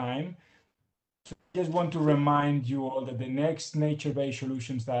our time. So I just want to remind you all that the next Nature-based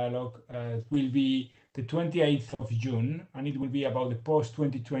Solutions Dialogue will be the 28th of June, and it will be about the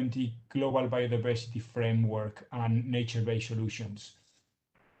post-2020 Global Biodiversity Framework and Nature-based Solutions.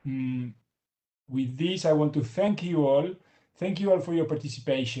 With this, I want to thank you all. Thank you all for your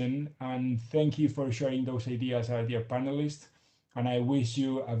participation, and thank you for sharing those ideas, our dear panelists. And I wish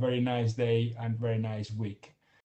you a very nice day and very nice week.